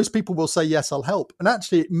think most people will say yes, I'll help. And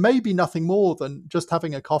actually, it may be nothing more than just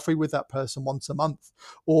having a coffee with that person once a month,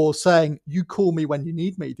 or saying you call me when you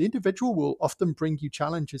need me. The individual will often bring you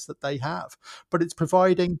challenges that they have, but it's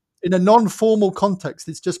providing. In a non-formal context,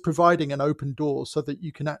 it's just providing an open door so that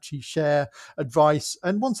you can actually share advice.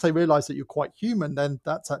 And once they realize that you're quite human, then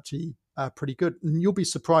that's actually pretty good. And you'll be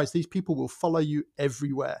surprised. These people will follow you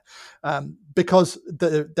everywhere because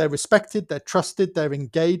they're respected, they're trusted, they're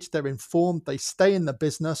engaged, they're informed, they stay in the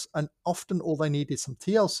business. And often all they need is some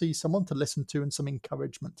TLC, someone to listen to, and some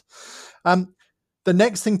encouragement. The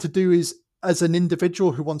next thing to do is, as an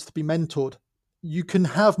individual who wants to be mentored, you can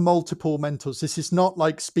have multiple mentors. This is not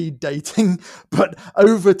like speed dating, but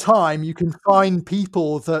over time, you can find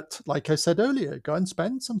people that, like I said earlier, go and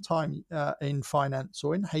spend some time in finance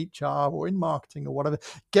or in HR or in marketing or whatever.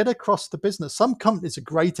 Get across the business. Some companies are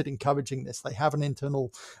great at encouraging this. They have an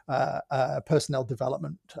internal personnel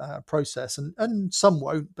development process, and some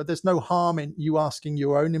won't, but there's no harm in you asking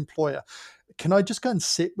your own employer, can I just go and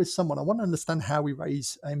sit with someone? I want to understand how we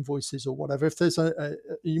raise invoices or whatever. If there's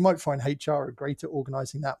you might find HR are great at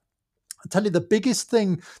organizing that. I tell you, the biggest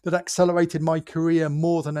thing that accelerated my career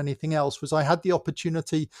more than anything else was I had the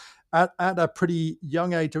opportunity at a pretty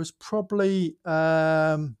young age. I was probably,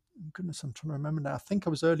 goodness, I'm trying to remember now. I think I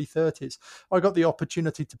was early 30s. I got the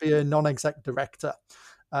opportunity to be a non-exec director.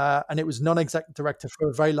 And it was non-exec director for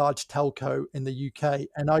a very large telco in the UK.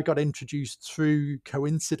 And I got introduced through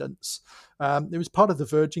coincidence. It was part of the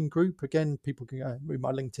Virgin Group. Again, people can go read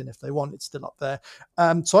my LinkedIn if they want. It's still up there.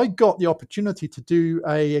 So I got the opportunity to do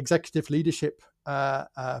a executive leadership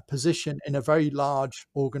position in a very large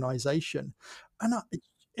organization. And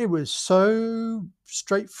it was so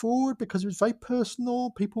straightforward because it was very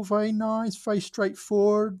personal, people very nice, very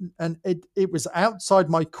straightforward. And it was outside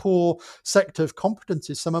my core sector of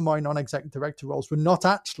competencies. Some of my non-exec director roles were not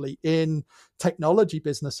actually in technology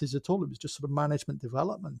businesses at all. It was just sort of management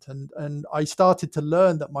development. And I started to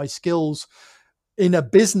learn that my skills in a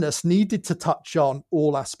business needed to touch on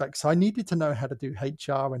all aspects. I needed to know how to do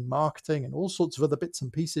HR and marketing and all sorts of other bits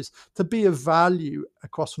and pieces to be of value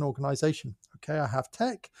across an organization. Okay, I have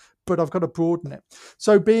tech, but I've got to broaden it.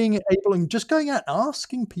 So being able and just going out and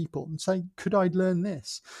asking people and saying, could I learn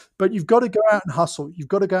this? But you've got to go out and hustle. You've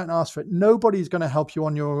got to go out and ask for it. Nobody's going to help you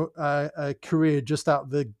on your career just out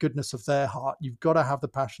of the goodness of their heart. You've got to have the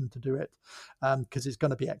passion to do it because it's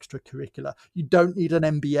going to be extracurricular. You don't need an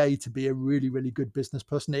MBA to be a really, really good business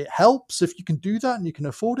person. It helps if you can do that and you can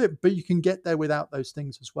afford it, but you can get there without those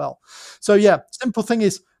things as well. So yeah, simple thing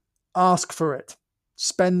is ask for it.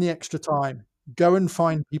 Spend the extra time. Go and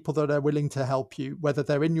find people that are willing to help you, whether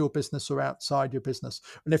they're in your business or outside your business.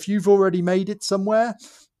 And if you've already made it somewhere,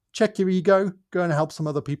 check your ego, go and help some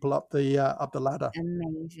other people up the ladder.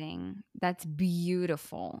 Amazing. That's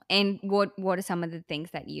beautiful. And what are some of the things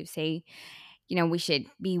that you say, we should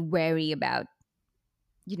be wary about,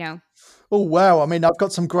 Oh, wow. I mean, I've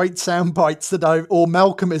got some great sound bites or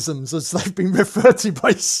Malcolmisms, as they've been referred to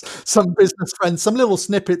by some business friends, some little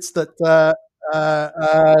snippets that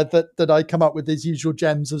I come up with, these usual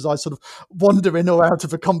gems as I sort of wander in or out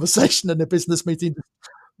of a conversation in a business meeting.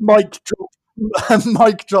 Mic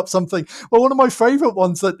drop something. Well, one of my favorite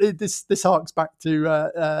ones this harks back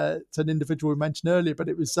to an individual we mentioned earlier, but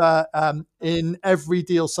it was in every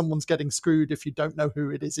deal, someone's getting screwed. If you don't know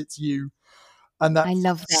who it is, it's you. And I that's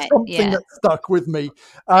love that. something Yeah. that stuck with me.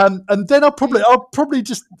 And then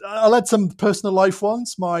I'll add some personal life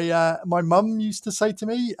ones. My mum used to say to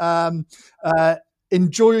me,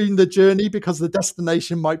 enjoying the journey because the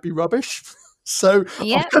destination might be rubbish. So I've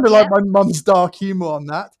Yeah. kind of like my mum's dark humor on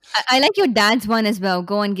that. I like your dad's one as well.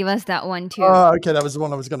 Go and give us that one too. Oh, okay, that was the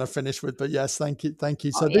one I was going to finish with. But yes, thank you.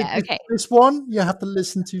 So yeah. Okay. this one you have to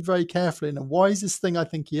listen to very carefully. And the wisest thing I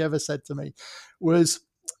think he ever said to me was,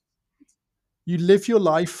 you live your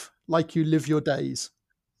life like you live your days.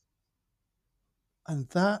 And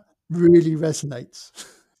that really resonates.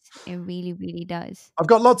 It really, really does. I've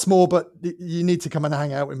got lots more, but you need to come and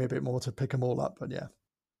hang out with me a bit more to pick them all up. But yeah.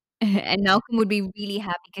 And Malcolm would be really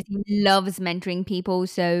happy because he loves mentoring people.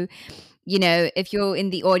 So, if you're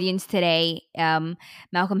in the audience today,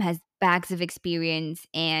 Malcolm has bags of experience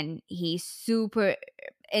and he's super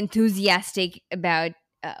enthusiastic about,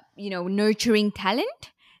 nurturing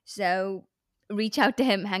talent. So reach out to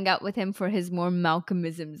him, hang out with him for his more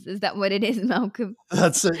Malcolmisms. Is that what it is, Malcolm?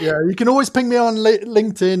 That's it. Yeah, you can always ping me on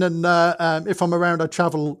LinkedIn, and if I'm around, I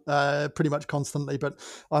travel pretty much constantly. But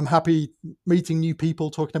I'm happy meeting new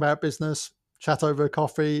people, talking about business, chat over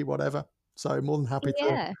coffee, whatever. So more than happy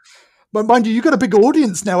to. But mind you, you've got a big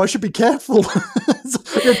audience now. I should be careful.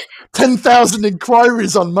 10,000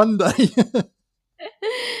 inquiries on Monday.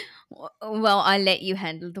 Well, I'll let you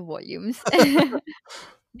handle the volumes.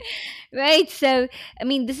 Right. So, I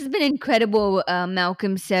mean, this has been incredible,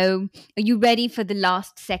 Malcolm. So, are you ready for the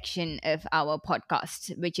last section of our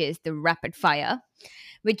podcast, which is the rapid fire?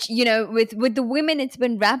 Which, with the women, it's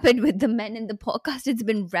been rapid. With the men in the podcast, it's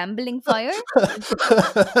been rambling fire.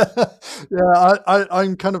 Yeah,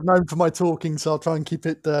 I'm kind of known for my talking, so I'll try and keep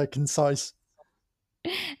it concise.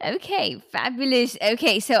 Okay, fabulous.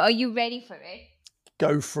 Okay, so are you ready for it?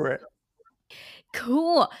 Go for it.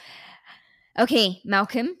 Cool. Okay,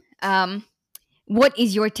 Malcolm, what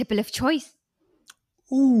is your tipple of choice?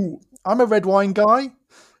 Ooh, I'm a red wine guy.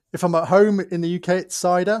 If I'm at home in the UK, it's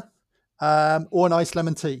cider, or an iced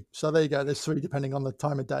lemon tea. So there you go. There's three depending on the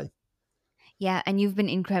time of day. Yeah, and you've been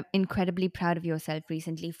incredibly proud of yourself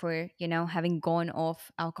recently for, having gone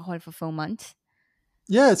off alcohol for 4 months.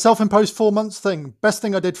 Yeah, it's self-imposed 4 months thing. Best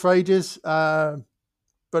thing I did for ages.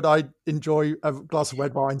 But I enjoy a glass of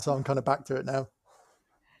red wine, so I'm kind of back to it now.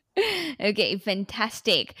 Okay,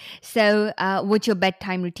 fantastic. So, what's your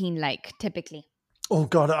bedtime routine like typically? Oh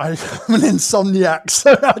God, I'm an insomniac,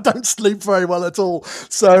 so I don't sleep very well at all.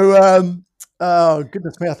 So, oh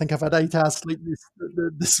goodness me, I think I've had 8 hours sleep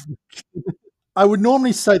this week. I would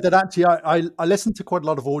normally say that actually I listen to quite a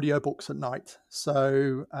lot of audiobooks at night.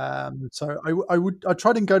 So I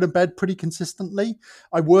try to go to bed pretty consistently.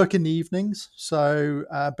 I work in the evenings, so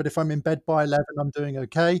but if I'm in bed by 11, I'm doing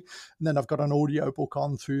okay. And then I've got an audiobook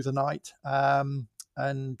on through the night. And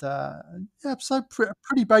yeah, so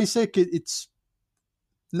pretty basic. It's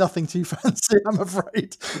nothing too fancy, I'm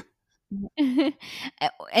afraid.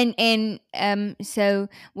 So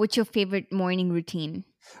what's your favorite morning routine?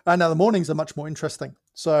 Now the mornings are much more interesting.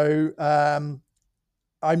 So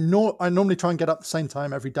I normally try and get up the same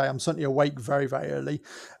time every day. I'm certainly awake very, very early,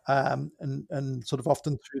 and sort of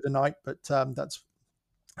often through the night. But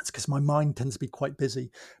that's because my mind tends to be quite busy.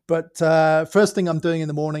 But first thing I'm doing in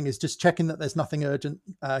the morning is just checking that there's nothing urgent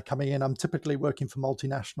coming in. I'm typically working for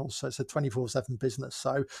multinationals, so it's a 24/7 business.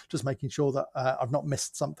 So just making sure that I've not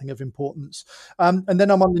missed something of importance. And then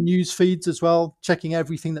I'm on the news feeds as well, checking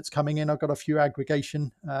everything that's coming in. I've got a few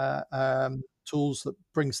aggregation tools that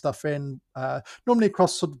bring stuff in, normally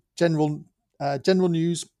across sort of general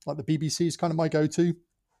news, like the BBC is kind of my go-to,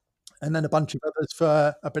 and then a bunch of others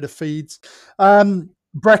for a bit of feeds.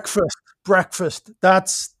 Breakfast, breakfast.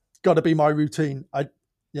 That's got to be my routine.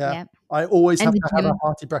 Yeah, Yeah. I always And have the to have a gym.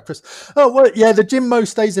 hearty breakfast. Oh well, yeah, the gym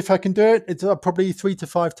most days if I can do it. It's probably 3 to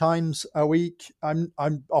 5 times a week. I'm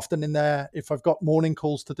often in there. If I've got morning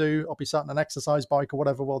calls to do, I'll be sat on an exercise bike or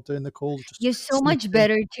whatever while doing the calls. Just You're so sneak much in.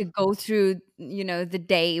 better to go through, the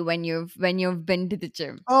day when you've been to the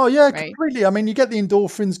gym, Oh yeah, right? completely. I mean, you get the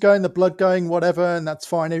endorphins going, the blood going, whatever, and that's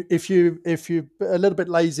fine. If you're a little bit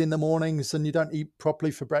lazy in the mornings and you don't eat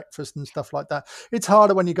properly for breakfast and stuff like that, it's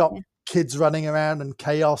harder when you got Yeah. kids running around and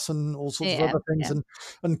chaos and all sorts of Yeah. other things Yeah.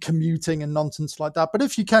 and commuting and nonsense like that. But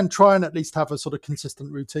if you can try and at least have a sort of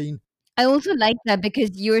consistent routine. I also like that because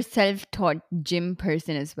you're self-taught gym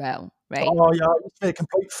person as well, right? Oh yeah, I used to be a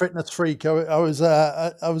complete fitness freak. I was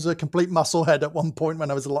a complete musclehead at one point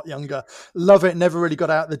when I was a lot younger. Love it. Never really got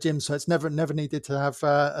out of the gym, so it's never needed to have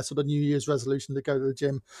a sort of New Year's resolution to go to the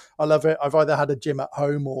gym. I love it. I've either had a gym at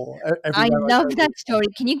home or I everywhere I love go. that story.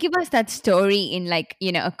 Can you give us that story in like,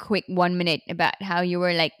 a quick 1 minute about how you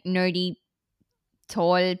were like nerdy,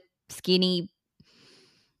 tall, skinny?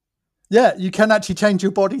 Yeah, you can actually change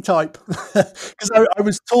your body type because I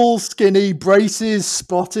was tall, skinny, braces,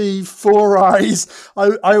 spotty, four eyes.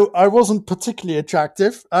 I wasn't particularly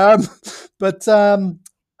attractive, but yeah,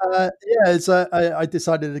 I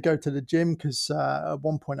decided to go to the gym because at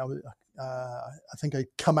one point I think I'd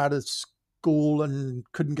come out of school and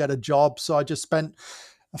couldn't get a job, so I just spent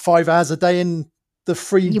 5 hours a day in the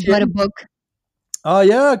free You bought a gym. book. Oh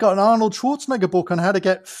yeah, I got an Arnold Schwarzenegger book on how to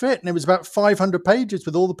get fit, and it was about 500 pages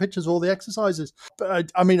with all the pictures, all the exercises.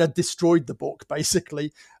 But I mean, I destroyed the book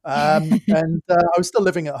basically, and I was still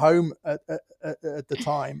living at home at the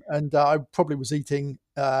time, and I probably was eating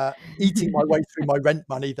my way through my rent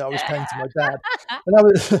money that I was paying to my dad. And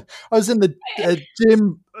I was in the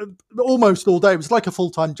gym almost all day. It was like a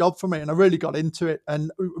full time job for me, and I really got into it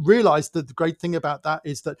and realized that the great thing about that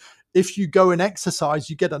is that if you go and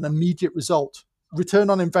exercise, you get an immediate result. Return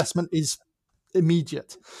on investment is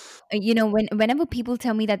immediate. Whenever people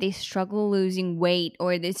tell me that they struggle losing weight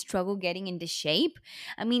or they struggle getting into shape,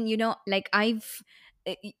 I mean, like uh,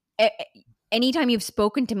 uh, anytime you've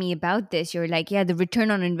spoken to me about this, you're like, yeah, the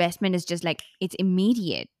return on investment is just like it's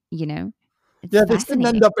immediate. It's Yeah, this didn't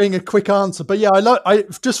end fascinating. up being a quick answer, but yeah, I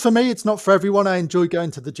just for me, it's not for everyone. I enjoy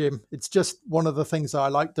going to the gym. It's just one of the things that I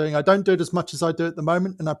like doing. I don't do it as much as I do at the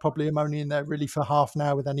moment, and I probably am only in there really for half an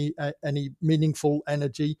hour with any meaningful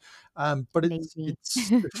energy. But Lazy.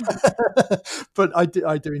 but I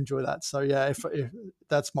do enjoy that. So yeah, if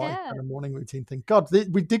that's my Yeah. kind of morning routine thing. God,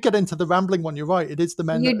 we did get into the rambling one. You're right. It is the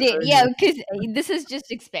men that You are did, doing yeah, this. because this is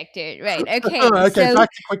just expected, right? All Okay, right, okay, so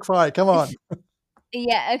back to quick fire. Come on.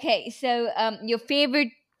 yeah, okay, so your favorite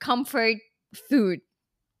comfort food?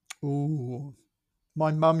 Ooh.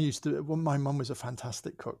 My mum used to. Well, my mum was a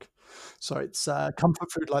fantastic cook, so it's comfort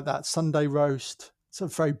food like that. Sunday roast. It's a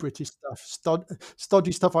very British stuff.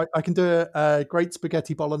 Stodgy stuff. I can do a great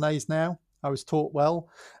spaghetti bolognese now. I was taught well.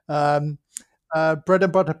 Um, bread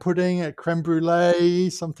and butter pudding, a creme brulee,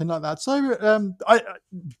 something like that. So,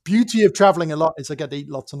 beauty of traveling a lot is I get to eat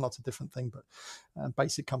lots and lots of different things, but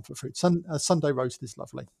basic comfort food. Sunday roast is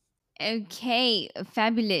lovely. Okay,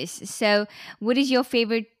 fabulous. So, what is your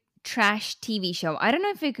favorite trash TV show? I don't know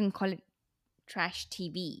if you can call it trash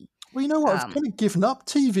TV. Well, you know what? I've Um, kind of given up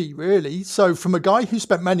TV, really. So, from a guy who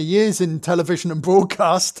spent many years in television and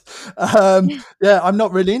broadcast, yeah, I'm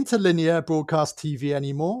not really into linear broadcast TV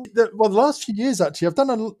anymore. Well, the last few years, actually, I've done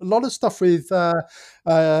a lot of stuff with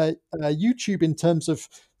YouTube in terms of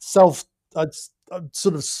self,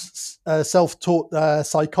 sort of self-taught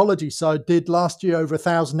psychology. So, I did last year over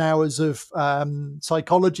 1,000 hours of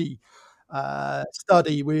psychology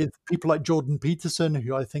study with people like Jordan Peterson,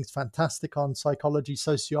 who I think is fantastic on psychology,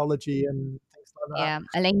 sociology, and things like that. yeah,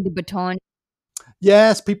 Alain de Botton.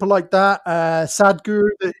 Yes, people like that.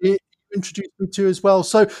 Sadhguru that he introduced me to as well.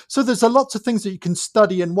 So there's a lots of things that you can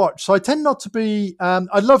study and watch. So I tend not to be.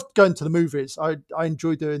 I love going to the movies. I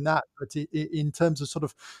enjoy doing that. But in terms of sort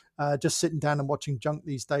of just sitting down and watching junk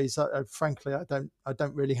these days, frankly, I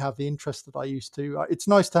don't really have the interest that I used to. It's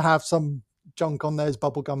nice to have some junk on there as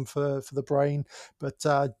bubblegum for the brain, but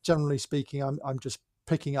generally speaking, I'm just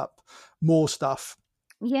picking up more stuff.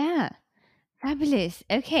 Yeah, fabulous.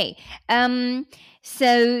 Okay.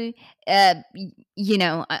 So, you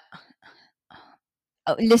know,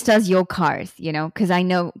 list us your cars, because I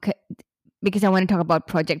know, because I want to talk about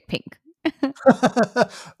Project Pink.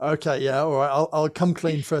 Okay, yeah, all right. I'll come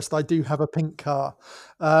clean first. I do have a pink car.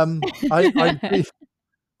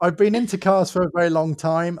 I've been into cars for a very long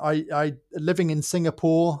time. I living in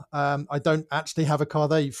Singapore. I don't actually have a car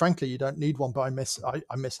there. Frankly, you don't need one, but I miss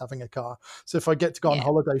having a car. So if I get to go on Yeah.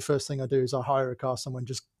 holiday, first thing I do is I hire a car somewhere and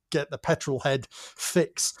just get the petrol head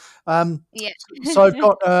fix. Yeah. So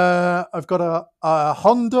I've got a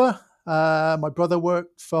Honda. My brother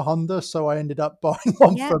worked for Honda, so I ended up buying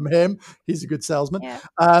one Yeah. from him. He's a good salesman. Yeah.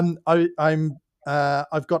 I've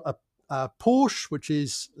got a Porsche, which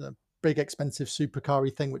is big, expensive supercar-y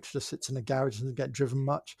thing, which just sits in a garage and doesn't get driven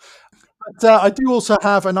much. But I do also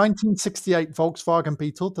have a 1968 Volkswagen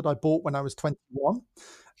Beetle that I bought when I was 21.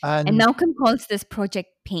 And And Malcolm calls this Project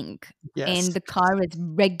Pink, yes, and the car is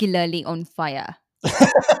regularly on fire.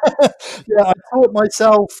 yeah, I taught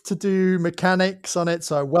myself to do mechanics on it.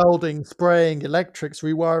 So welding, spraying, electrics,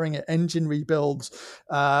 rewiring it, engine rebuilds,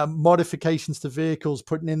 modifications to vehicles,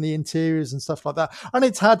 putting in the interiors and stuff like that. And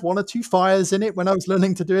it's had one or two fires in it when I was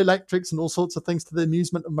learning to do electrics and all sorts of things to the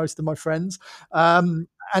amusement of most of my friends. And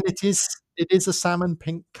it is a salmon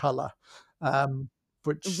pink color,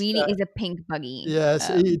 which Really is a pink buggy. yes,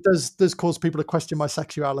 it does cause people to question my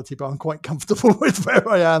sexuality, but I'm quite comfortable with where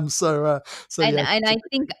I am. So and yeah, and I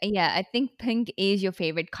think, yeah, I think pink is your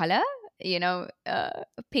favorite color.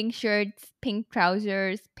 Pink shirts, pink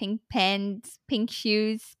trousers, pink pants, pink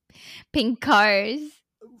shoes, pink cars.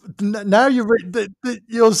 now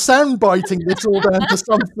you're sound biting this all down to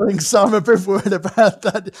something, so I'm a bit worried about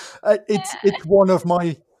that. It's one of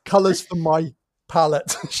my colours for my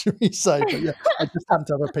palette, should we say? But yeah, I just happen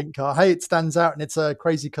to have a pink car. Hey, it stands out, and it's a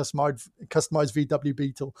crazy customized VW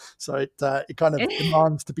Beetle, so it kind of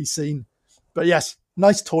demands to be seen. But yes,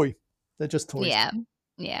 nice toy. They're just toys. Yeah,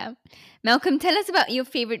 yeah. Malcolm, tell us about your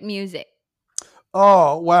favorite music.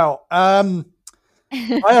 Oh wow.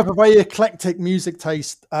 I have a very eclectic music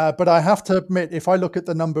taste, but I have to admit, if I look at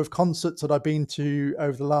the number of concerts that I've been to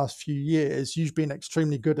over the last few years, you've been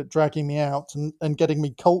extremely good at dragging me out and getting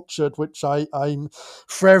me cultured, which I'm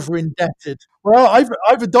forever indebted. Well,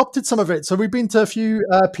 I've adopted some of it. So we've been to a few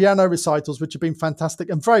piano recitals, which have been fantastic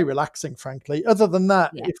and very relaxing, frankly. Other than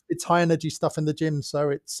that, Yeah. it's high energy stuff in the gym.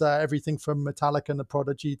 So it's everything from Metallica and the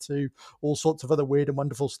Prodigy to all sorts of other weird and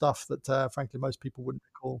wonderful stuff that, frankly, most people wouldn't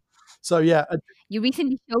recall. So yeah, You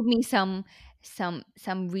recently showed me some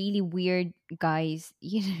really weird guys,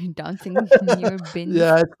 dancing in your bins.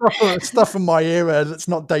 yeah, it's stuff from my era that's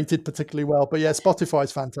not dated particularly well. But yeah, Spotify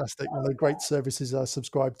is fantastic. One of the great services I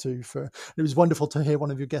subscribe to. It was wonderful to hear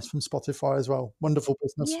one of your guests from Spotify as well. Wonderful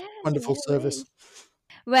business, Yeah, wonderful yeah, it service. is.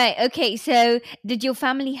 Right. Okay. So, did your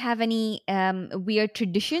family have any weird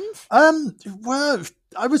traditions? Well,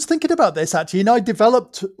 I was thinking about this actually, and I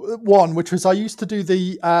developed one, which was I used to do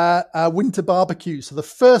the winter barbecue. So the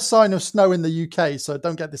first sign of snow in the UK, so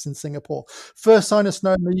don't get this in Singapore. First sign of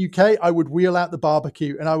snow in the UK, I would wheel out the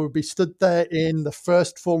barbecue, and I would be stood there in the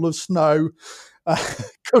first fall of snow, uh,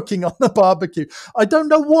 cooking on the barbecue. I don't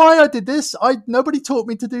know why I did this. Nobody taught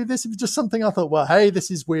me to do this. It was just something I thought, well, hey,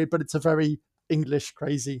 this is weird, but it's a very English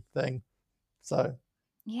crazy thing. So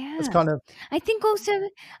it's Yeah. kind of I think also,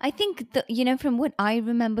 I think from what I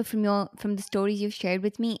remember from the stories you've shared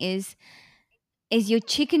with me is your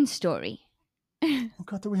chicken story. Oh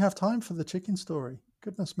God, do we have time for the chicken story?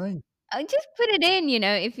 Goodness me. I'll just put it in,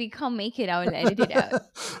 if we can't make it, I'll edit it out.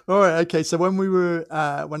 All right. Okay. So when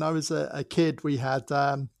I was a kid, we had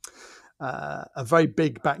a very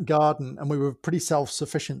big back garden, and we were pretty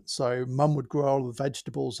self-sufficient. So Mum would grow all the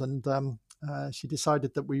vegetables, and she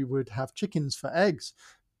decided that we would have chickens for eggs.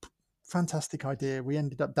 Fantastic idea. We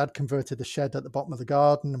ended up, Dad converted a shed at the bottom of the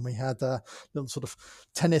garden, and we had a little sort of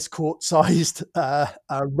tennis court sized run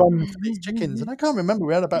for these chickens. And I can't remember,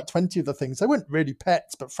 we had about 20 of the things. They weren't really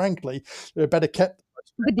pets, but frankly, they were better kept.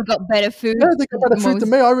 But they got better food. Yeah, they got better food than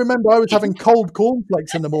me. I remember I was having cold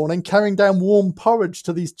cornflakes in the morning, carrying down warm porridge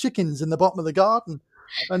to these chickens in the bottom of the garden.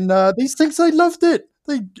 And these things, they loved it.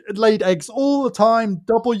 They laid eggs all the time,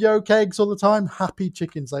 double yolk eggs all the time. Happy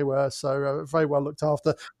chickens they were, so very well looked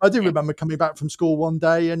after. I do remember coming back from school one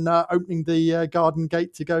day and opening the garden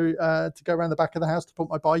gate to go around the back of the house to put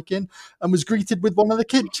my bike in, and was greeted with one of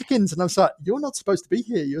the chickens. And I was like, "You're not supposed to be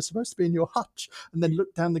here. You're supposed to be in your hutch." And then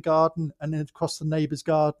looked down the garden and then across the neighbours'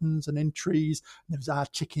 gardens and in trees. And there was our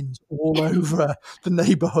chickens all over the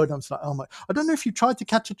neighbourhood. I was like, "Oh my!" I don't know if you tried to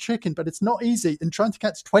catch a chicken, but it's not easy. And trying to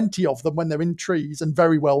catch 20 of them when they're in trees and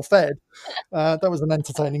very well fed. That was an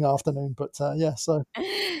entertaining afternoon, but yeah, so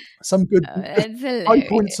some good That's high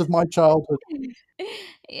points of my childhood.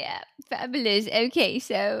 Yeah, fabulous. Okay,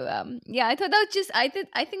 so yeah, I thought that was just I think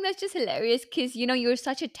that's just hilarious because you're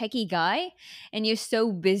such a techie guy and you're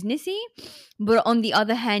so businessy, but on the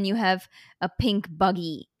other hand, you have a pink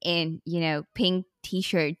buggy and pink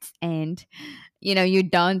t-shirts and you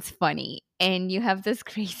dance funny and you have this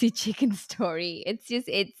crazy chicken story. It's just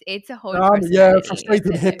it's a whole Yeah, personality.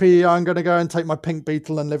 frustrated hippie. I'm going to go and take my pink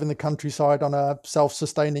Beetle and live in the countryside on a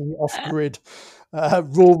self-sustaining, off-grid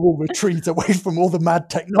rural retreat away from all the mad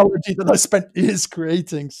technology that I spent years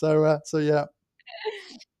creating. So yeah.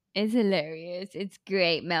 It's hilarious. It's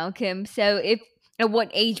great, Malcolm. So at what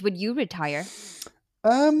age would you retire?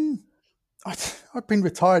 I've been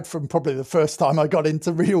retired from probably the first time I got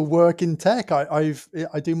into real work in tech. I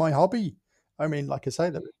do my hobby. I mean, like I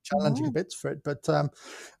say, there are challenging Oh. bits for it, but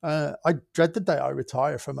I dread the day I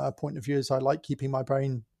retire from a point of view as I like keeping my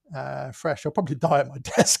brain fresh. I'll probably die at my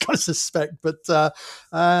desk, I suspect, but no,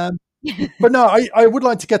 I would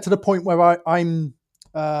like to get to the point where I'm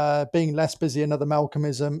being less busy. Another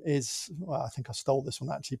Malcolmism is, well, I think I stole this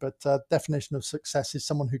one actually, but definition of success is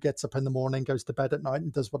someone who gets up in the morning, goes to bed at night,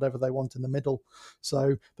 and does whatever they want in the middle.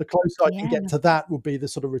 So the closer I can get to that will be the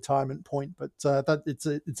sort of retirement point, but that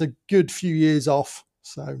it's a good few years off,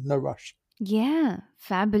 so no rush. Yeah,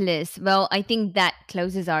 fabulous. Well, I think that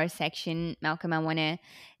closes our section. Malcolm, I want to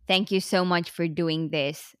thank you so much for doing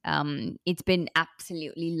this. It's been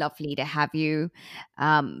absolutely lovely to have you.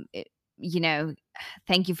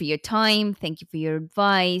 Thank you for your time. Thank you for your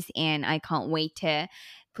advice. And I can't wait to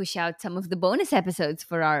push out some of the bonus episodes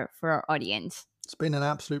for our audience. It's been an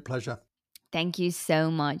absolute pleasure. Thank you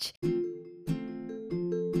so much.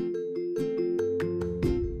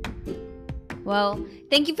 Well,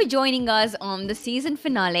 thank you for joining us on the season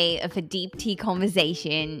finale of A Deep Tea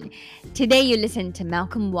Conversation. Today you listened to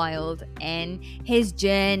Malcolm Wild and his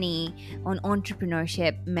journey on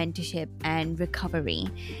entrepreneurship, mentorship, and recovery.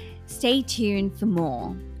 Stay tuned for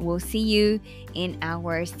more. We'll see you in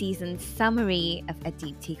our season summary of A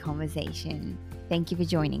Deep Tea Conversation. Thank you for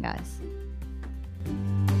joining us.